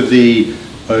opposed to the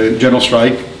general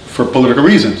strike for political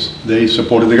reasons. They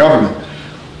supported the government.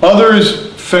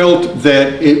 Others felt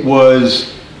that it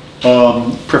was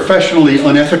professionally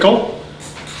unethical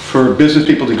for business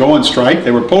people to go on strike.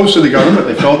 They were opposed to the government.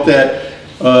 They felt that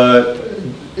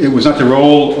it was not the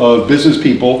role of business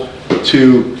people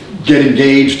to get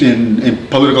engaged in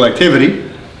political activity.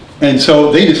 And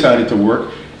so they decided to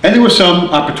work. And there were some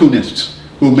opportunists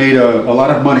who made a lot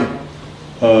of money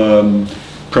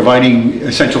providing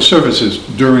essential services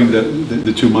during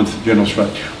the 2-month general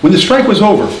strike. When the strike was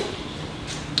over,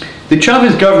 the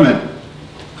Chavez government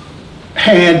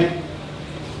had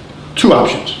 2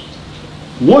 options.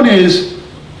 One is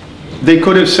they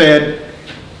could have said,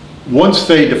 once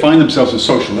they defined themselves as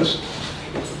socialists,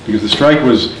 because the strike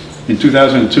was in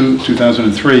 2002,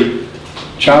 2003,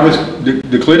 Chavez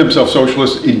declared himself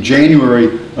socialist in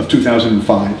January of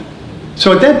 2005.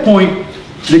 So at that point,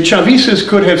 the Chavistas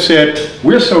could have said,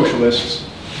 we're socialists,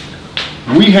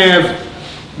 we have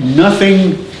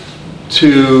nothing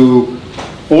to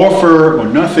offer or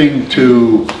nothing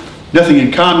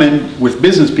in common with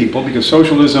business people, because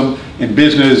socialism and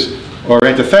business are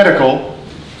antithetical.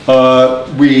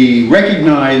 We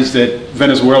recognize that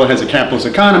Venezuela has a capitalist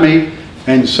economy,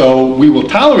 and so we will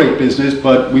tolerate business,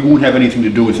 but we won't have anything to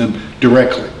do with them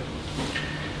directly.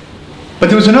 But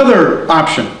there was another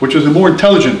option, which was a more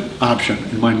intelligent option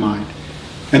in my mind.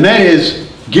 And that is,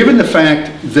 given the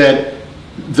fact that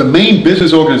the main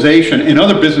business organization and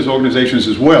other business organizations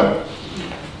as well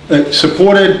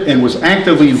supported and was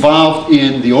actively involved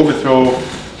in the overthrow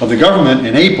of the government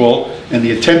in April and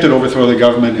the attempted overthrow of the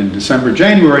government in December,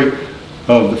 January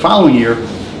of the following year,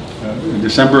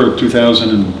 December of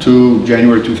 2002,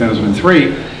 January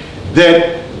 2003,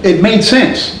 that it made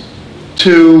sense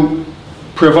to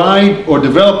provide or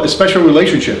develop a special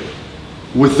relationship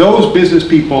with those business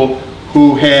people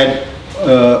who had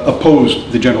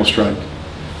opposed the general strike.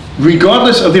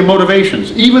 Regardless of their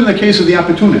motivations, even in the case of the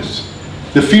opportunists,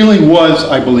 the feeling was,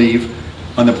 I believe,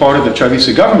 on the part of the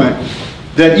Chavista government,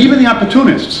 that even the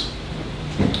opportunists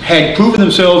had proven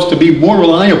themselves to be more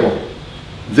reliable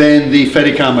than the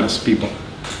Fede Cámaras people.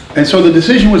 And so the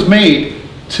decision was made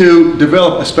to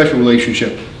develop a special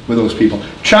relationship with those people.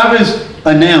 Chavez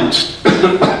announced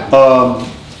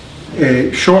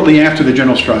shortly after the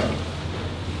general strike,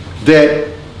 that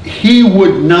he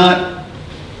would not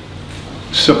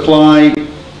supply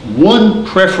one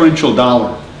preferential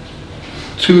dollar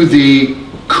to the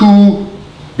coup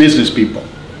business people.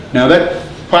 Now that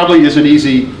probably isn't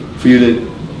easy for you to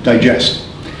digest,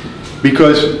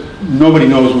 because nobody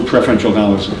knows what preferential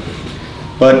dollars are.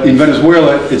 But in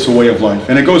Venezuela, it's a way of life.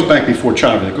 And it goes back before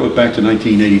Chavez, it goes back to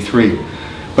 1983.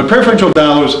 But preferential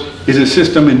dollars is a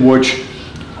system in which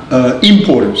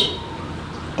importers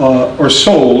are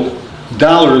sold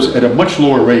dollars at a much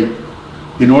lower rate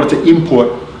in order to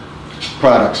import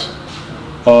products.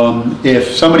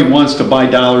 If somebody wants to buy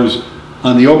dollars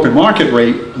on the open market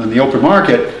rate, on the open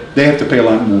market, they have to pay a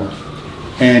lot more.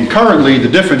 And currently, the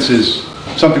difference is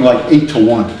something like 8 to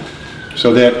 1.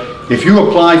 So that if you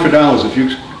apply for dollars, if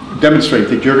you demonstrate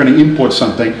that you're going to import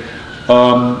something,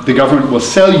 the government will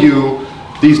sell you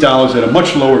these dollars at a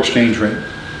much lower exchange rate.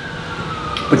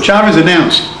 But Chavez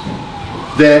announced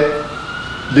that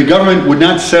the government would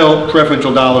not sell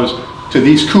preferential dollars to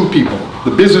these coup people,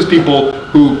 the business people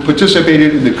who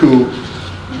participated in the coup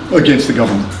against the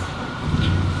government.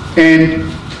 And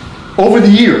over the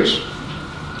years,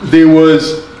 there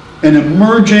was an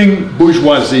emerging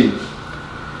bourgeoisie,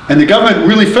 and the government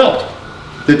really felt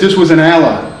that this was an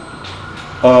ally,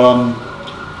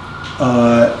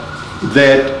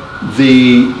 that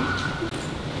the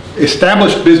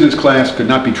established business class could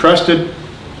not be trusted.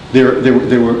 They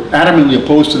were adamantly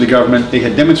opposed to the government. They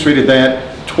had demonstrated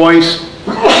that twice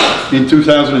in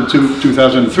 2002,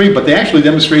 2003, but they actually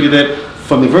demonstrated that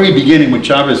from the very beginning when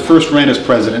Chavez first ran as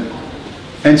president.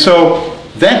 And so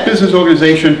that business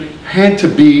organization had to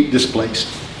be displaced.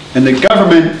 And the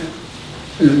government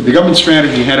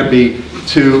strategy had to be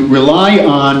to rely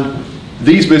on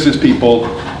these business people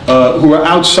who are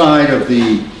outside of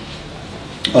the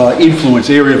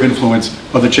area of influence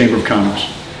of the Chamber of Commerce.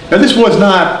 Now, this was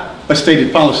not a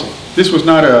stated policy. This was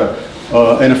not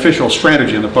an official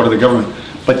strategy on the part of the government.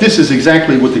 But this is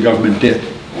exactly what the government did.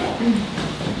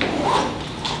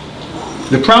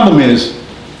 The problem is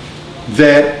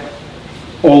that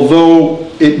although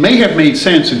it may have made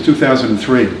sense in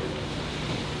 2003,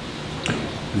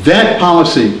 that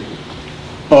policy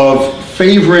of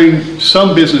favoring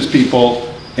some business people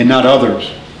and not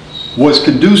others was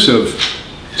conducive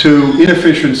to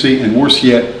inefficiency and, worse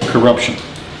yet, corruption.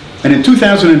 And in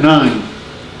 2009,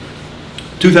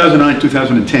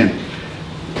 2010,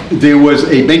 there was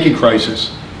a banking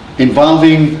crisis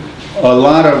involving a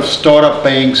lot of startup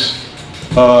banks.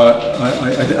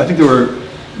 I think there were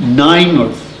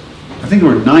nine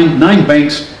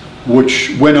banks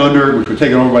which went under, which were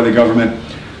taken over by the government,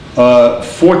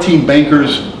 14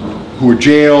 bankers who were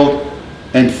jailed,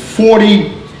 and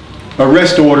 40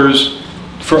 arrest orders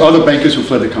for other bankers who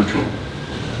fled the country.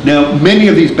 Now, many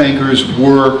of these bankers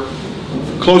were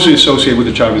closely associated with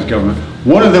the Chavez government.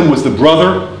 One of them was the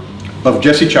brother of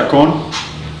Jesse Chacon.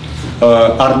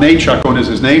 Arne Chacon is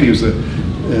his name. He was the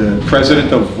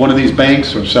president of one of these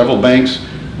banks, or several banks,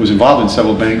 was involved in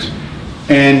several banks.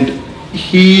 And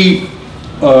he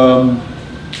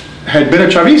had been a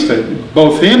Chavista.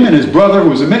 Both him and his brother, who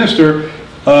was a minister,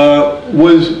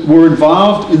 were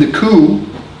involved in the coup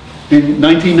in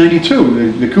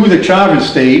 1992. The coup that Chavez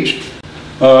staged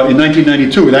in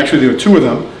 1992, actually there were two of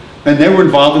them, and they were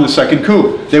involved in the second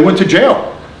coup. They went to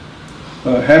jail,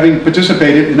 having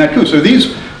participated in that coup. So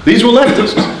these were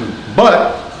leftists.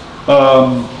 But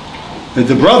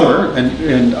the brother,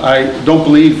 and I don't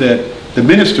believe that the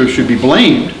minister should be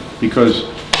blamed, because,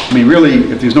 I mean, really,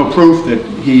 if there's no proof that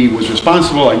he was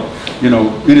responsible,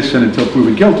 innocent until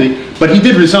proven guilty, but he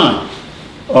did resign.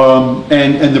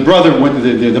 And the brother,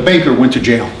 the banker, went to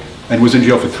jail and was in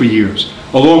jail for 3 years,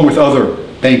 along with other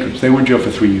bankers. They were in jail for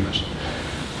 3 years.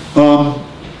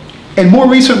 And more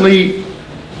recently,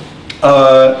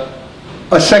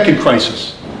 a second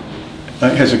crisis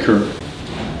has occurred.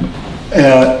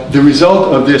 The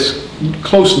result of this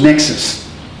close nexus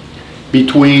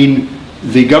between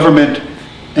the government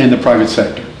and the private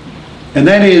sector. And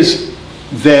that is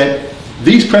that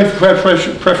these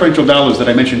preferential dollars that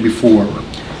I mentioned before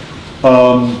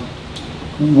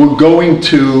were going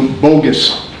to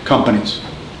bogus companies.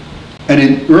 And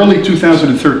in early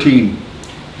 2013,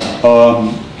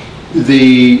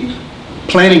 the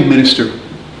planning minister,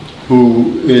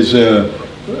 who is a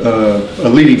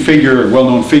leading figure, a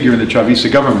well-known figure in the Chavista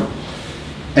government,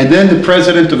 and then the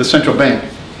president of the central bank,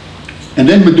 and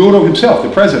then Maduro himself, the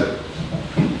president,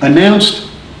 announced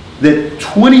that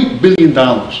 $20 billion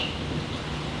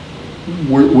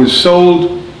was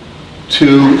sold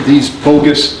to these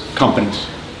bogus companies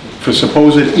for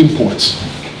supposed imports.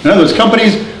 In other words,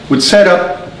 companies would set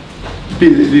up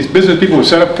these business people would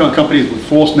set up companies with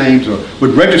false names or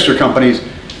would register companies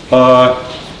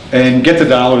and get the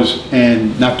dollars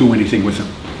and not do anything with them.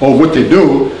 Or what they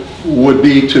do would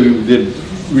be they'd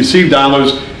receive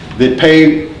dollars, they'd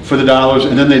pay for the dollars,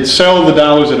 and then they'd sell the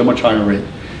dollars at a much higher rate.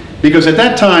 Because at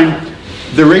that time,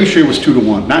 the ratio was 2 to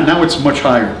 1. Now it's much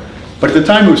higher. But at the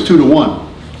time it was 2 to 1.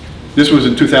 This was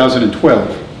in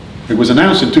 2012. It was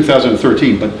announced in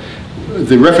 2013, but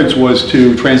the reference was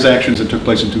to transactions that took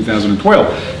place in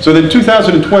 2012. So then in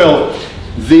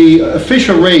 2012, the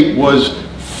official rate was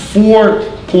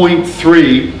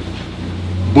 4.3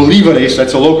 bolívares,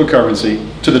 that's a local currency,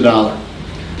 to the dollar.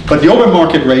 But the open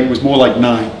market rate was more like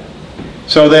 9.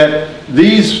 So that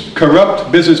these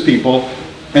corrupt business people,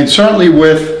 and certainly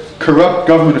with corrupt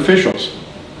government officials,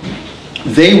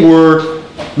 they were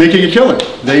making a killing.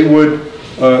 They would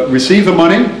receive the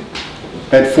money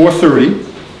at 4.30,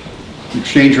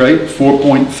 exchange rate,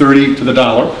 4.30 to the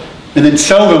dollar, and then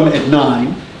sell them at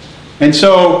 9. And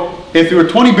so if there were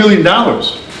 $20 billion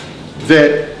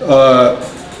that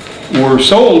were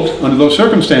sold under those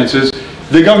circumstances,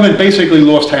 the government basically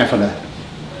lost half of that.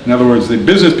 In other words, the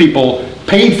business people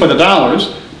paid for the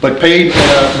dollars, but paid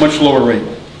at a much lower rate.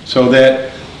 So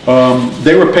that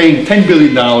they were paying $10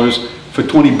 billion for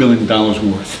 $20 billion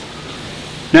worth.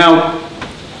 Now,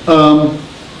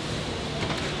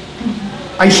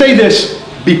 I say this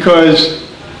because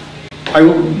I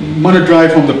want to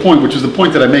drive home the point, which is the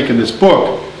point that I make in this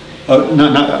book.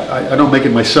 I don't make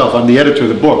it myself. I'm the editor of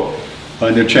the book.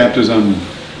 There are chapters on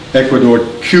Ecuador,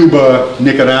 Cuba,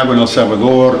 Nicaragua, El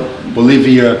Salvador,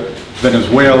 Bolivia,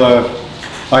 Venezuela.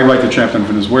 I write the chapter on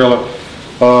Venezuela,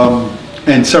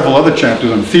 and several other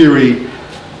chapters on theory.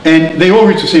 And they all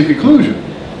reach the same conclusion,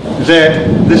 that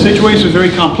the situation is very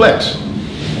complex.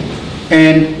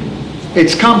 And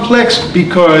it's complex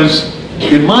because,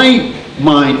 in my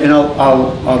mind, and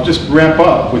I'll just wrap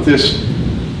up with this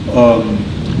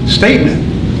statement,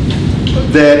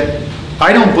 that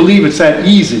I don't believe it's that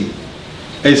easy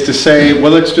as to say,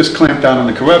 well, let's just clamp down on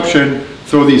the corruption,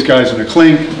 throw these guys in a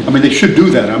clink. I mean, they should do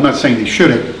that. I'm not saying they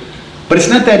shouldn't. But it's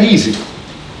not that easy,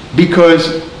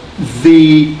 because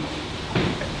the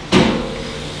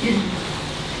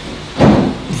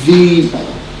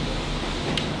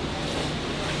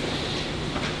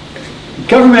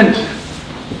government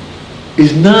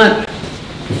is not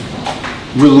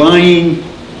relying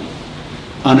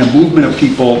on a movement of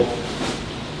people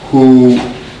who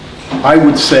I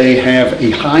would say have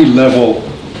a high level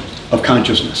of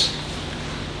consciousness.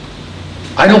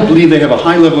 I don't believe they have a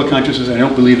high level of consciousness, and I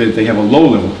don't believe that they have a low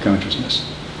level of consciousness.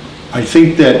 I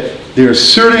think that there are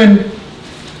certain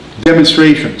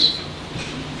demonstrations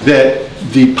that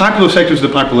the popular sectors of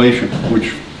the population, which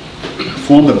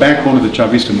form the backbone of the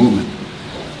Chavista movement,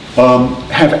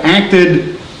 have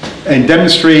acted and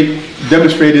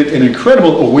demonstrated an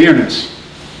incredible awareness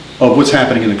of what's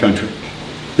happening in the country.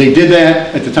 They did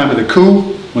that at the time of the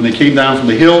coup, when they came down from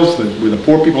the hills where the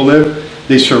poor people live.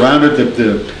 They surrounded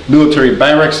the military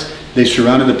barracks, they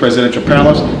surrounded the presidential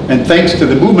palace, and thanks to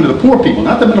the movement of the poor people,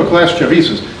 not the middle class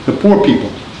Chavistas, the poor people,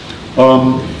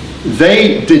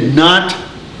 they did not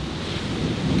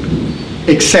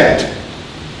accept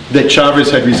that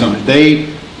Chavez had resigned.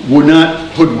 They were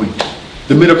not hoodwinked.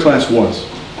 The middle class was.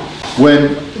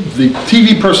 When the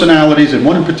TV personalities, and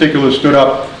one in particular, stood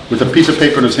up with a piece of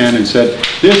paper in his hand and said,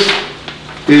 "This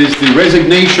is the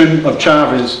resignation of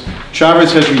Chavez.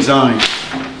 Chavez has resigned."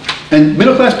 And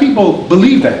middle class people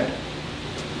believe that.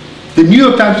 The New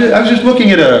York Times, I was just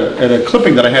looking at a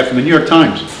clipping that I had from the New York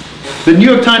Times. The New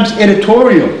York Times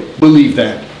editorial believed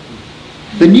that.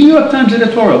 The New York Times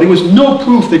editorial, there was no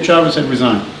proof that Chavez had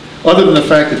resigned, other than the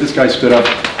fact that this guy stood up,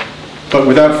 but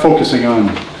without focusing on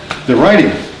the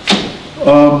writing.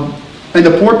 And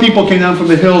the poor people came down from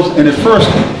the hills, and at first,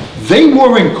 they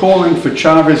weren't calling for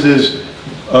Chavez's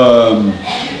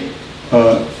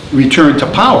return to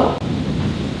power.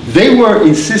 They were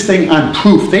insisting on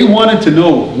proof. They wanted to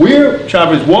know where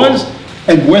Chavez was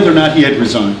and whether or not he had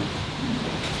resigned.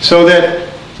 So that,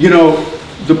 you know,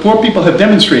 the poor people have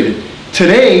demonstrated.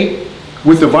 Today,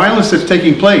 with the violence that's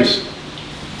taking place,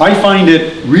 I find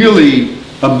it really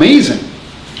amazing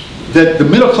that the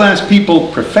middle class people,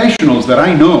 professionals that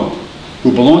I know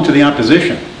who belong to the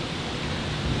opposition,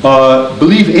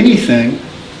 believe anything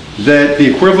that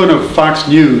the equivalent of Fox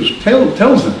News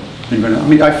tells them. I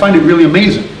mean, I find it really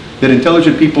amazing that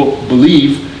intelligent people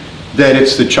believe that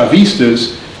it's the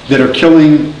Chavistas that are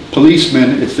killing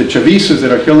policemen, it's the Chavistas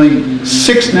that are killing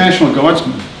 6 National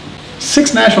Guardsmen.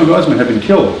 6 National Guardsmen have been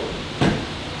killed.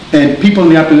 And people in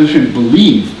the opposition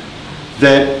believe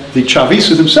that the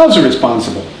Chavistas themselves are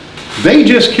responsible. They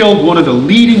just killed one of the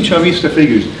leading Chavista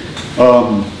figures,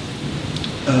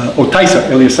 Otaiza,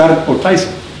 Eleazar Otaiza,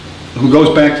 who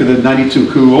goes back to the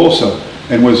 92 coup also,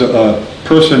 and was a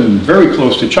person very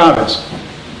close to Chavez.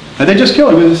 And they just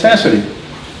killed him, he was assassinated.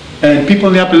 And people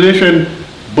in the opposition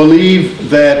believe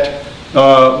that,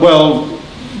 well,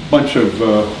 a bunch of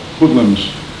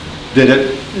hoodlums did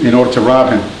it in order to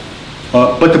rob him.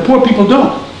 But the poor people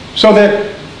don't. So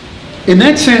that, in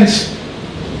that sense,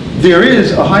 there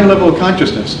is a high level of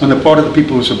consciousness on the part of the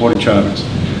people who are supporting Chavez.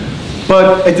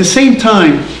 But at the same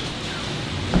time,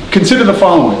 consider the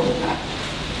following.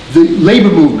 The labor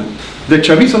movement, the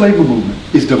Chavista labor movement,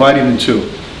 is divided in two.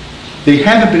 They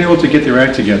haven't been able to get their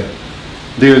act together.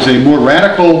 There's a more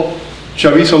radical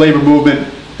Chavista labor movement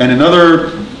and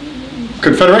another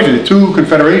confederation, the two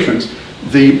confederations.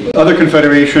 The other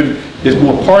confederation is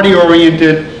more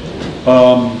party-oriented.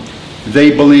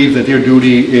 They believe that their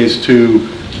duty is to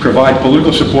provide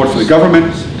political support for the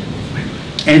government.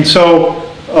 And so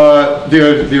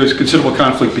there's considerable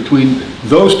conflict between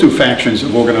those two factions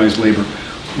of organized labor.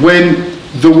 When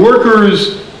the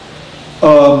workers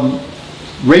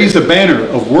raised the banner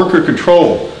of worker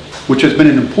control, which has been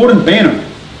an important banner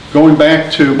going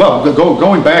back to, well,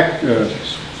 going back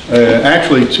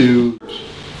actually to,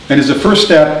 and as a first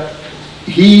step,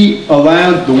 he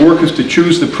allowed the workers to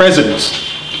choose the presidents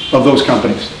of those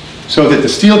companies. So that the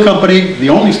steel company, the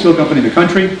only steel company in the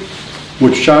country,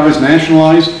 which Chavez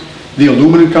nationalized, the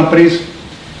aluminum companies,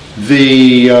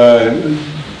 the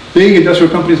big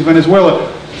industrial companies in Venezuela,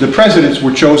 the presidents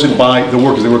were chosen by the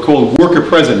workers. They were called worker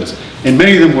presidents, and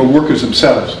many of them were workers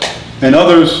themselves. And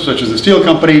others, such as the steel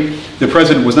company, the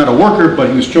president was not a worker, but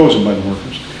he was chosen by the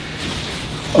workers.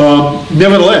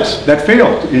 Nevertheless, that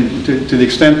failed to the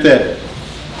extent that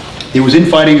there was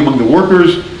infighting among the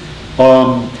workers.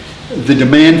 The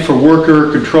demand for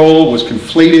worker control was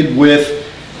conflated with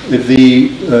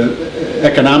the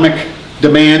economic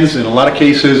demands. In a lot of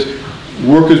cases,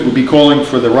 workers would be calling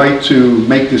for the right to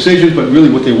make decisions, but really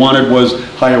what they wanted was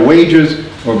higher wages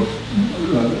or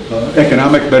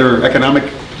better economic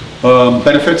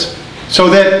benefits. So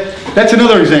that's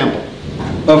another example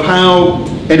of how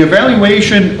an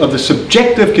evaluation of the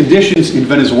subjective conditions in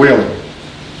Venezuela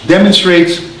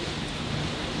demonstrates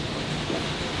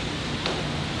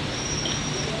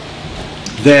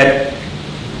that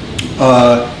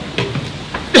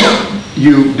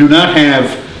you do not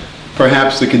have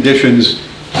perhaps the conditions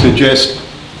to just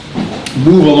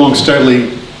move along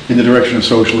steadily in the direction of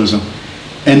socialism.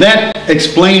 And that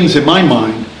explains, in my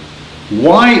mind,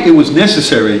 why it was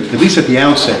necessary, at least at the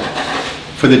outset,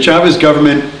 for the Chavez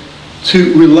government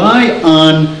to rely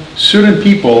on certain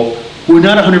people who are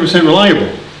not 100%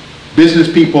 reliable.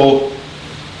 Business people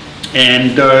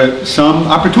and some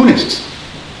opportunists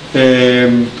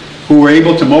who were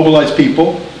able to mobilize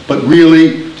people, but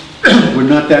really were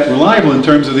not that reliable in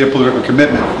terms of their political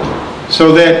commitment.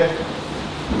 So that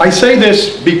I say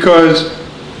this because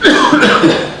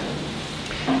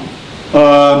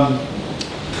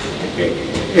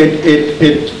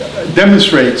it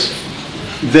demonstrates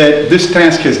that this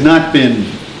task has not been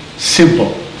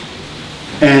simple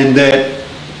and that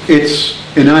it's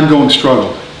an ongoing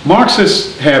struggle.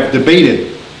 Marxists have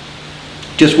debated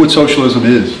just what socialism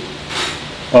is.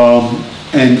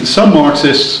 And some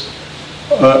Marxists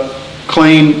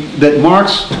claim that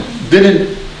Marx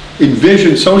didn't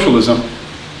envision socialism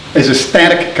as a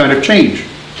static kind of change,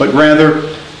 but rather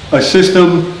a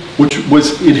system which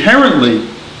was inherently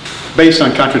based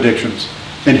on contradictions,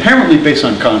 inherently based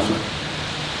on conflict,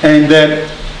 and that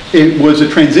it was a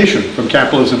transition from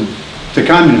capitalism to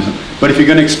communism. But if you're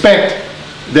going to expect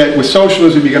that with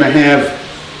socialism you're going to have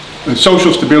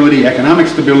social stability, economic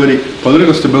stability,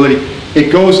 political stability,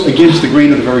 it goes against the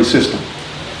grain of the very system.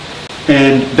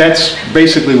 And that's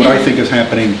basically what I think is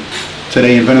happening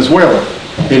today in Venezuela.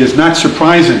 It is not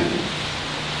surprising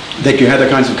that you have the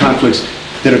kinds of conflicts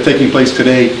that are taking place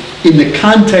today in the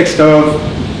context of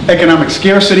economic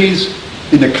scarcities,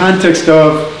 in the context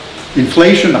of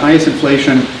inflation, the highest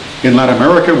inflation in Latin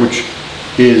America, which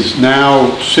is now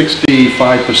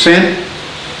 65%.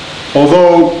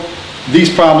 Although these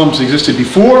problems existed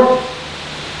before,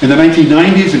 in the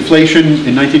 1990s, inflation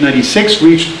in 1996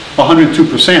 reached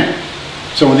 102%.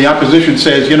 So when the opposition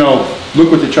says, you know,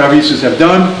 look what the Chavistas have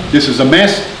done, this is a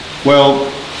mess, well,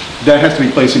 that has to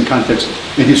be placed in context,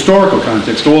 in historical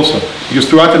context also. Because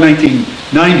throughout the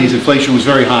 1990s, inflation was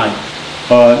very high.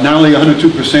 Not only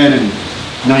 102% in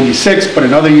 96, but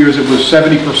in other years it was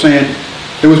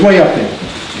 70%. It was way up there.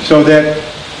 So that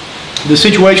the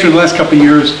situation in the last couple of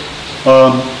years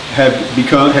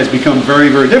has become very,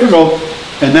 very difficult,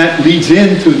 and that leads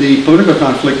into the political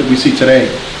conflict that we see today.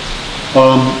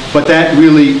 But that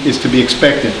really is to be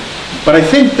expected. But I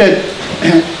think that,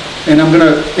 and I'm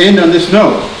going to end on this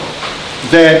note,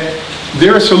 that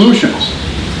there are solutions.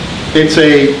 It's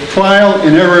a trial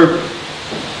and error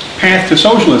path to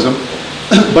socialism,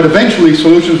 but eventually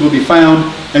solutions will be found,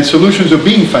 and solutions are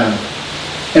being found.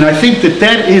 And I think that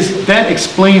that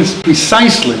explains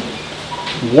precisely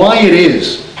why it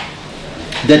is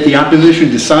that the opposition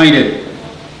decided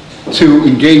to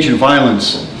engage in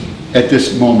violence at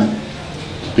this moment.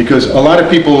 Because a lot of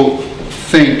people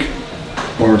think,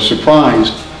 or are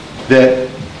surprised, that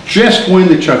just when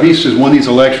the Chavistas won these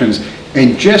elections,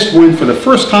 and just when, for the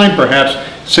first time perhaps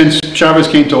since Chavez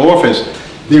came to office,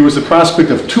 there was the prospect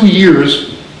of 2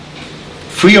 years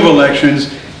free of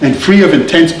elections and free of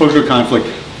intense political conflict.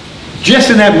 Just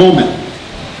in that moment,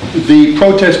 the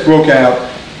protest broke out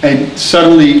and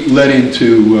suddenly led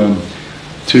into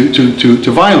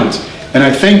to violence. And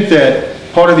I think that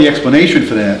part of the explanation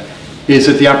for that is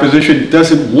that the opposition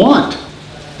doesn't want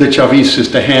the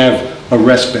Chavistas to have a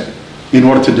respite in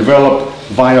order to develop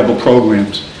viable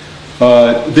programs.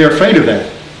 They're afraid of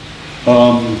that,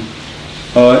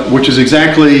 which is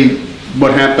exactly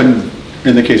what happened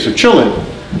in the case of Chile.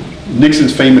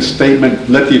 Nixon's famous statement,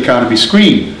 "Let the economy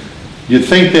scream." You'd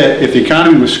think that if the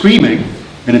economy was screaming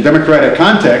in a democratic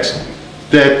context,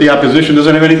 that the opposition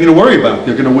doesn't have anything to worry about.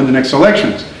 They're going to win the next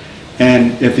elections.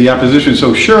 And if the opposition is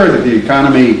so sure that the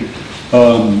economy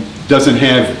doesn't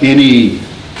have any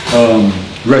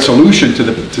resolution to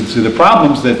the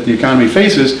problems that the economy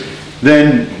faces,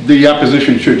 then the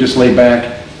opposition should just lay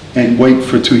back and wait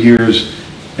for 2 years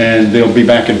and they'll be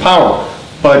back in power.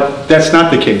 But that's not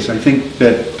the case. I think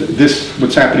that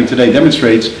what's happening today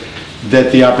demonstrates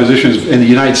that the opposition in the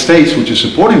United States, which is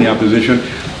supporting the opposition,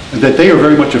 that they are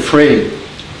very much afraid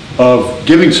of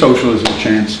giving socialism a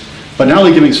chance, but not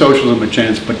only giving socialism a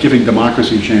chance, but giving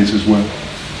democracy a chance as well.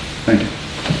 Thank you.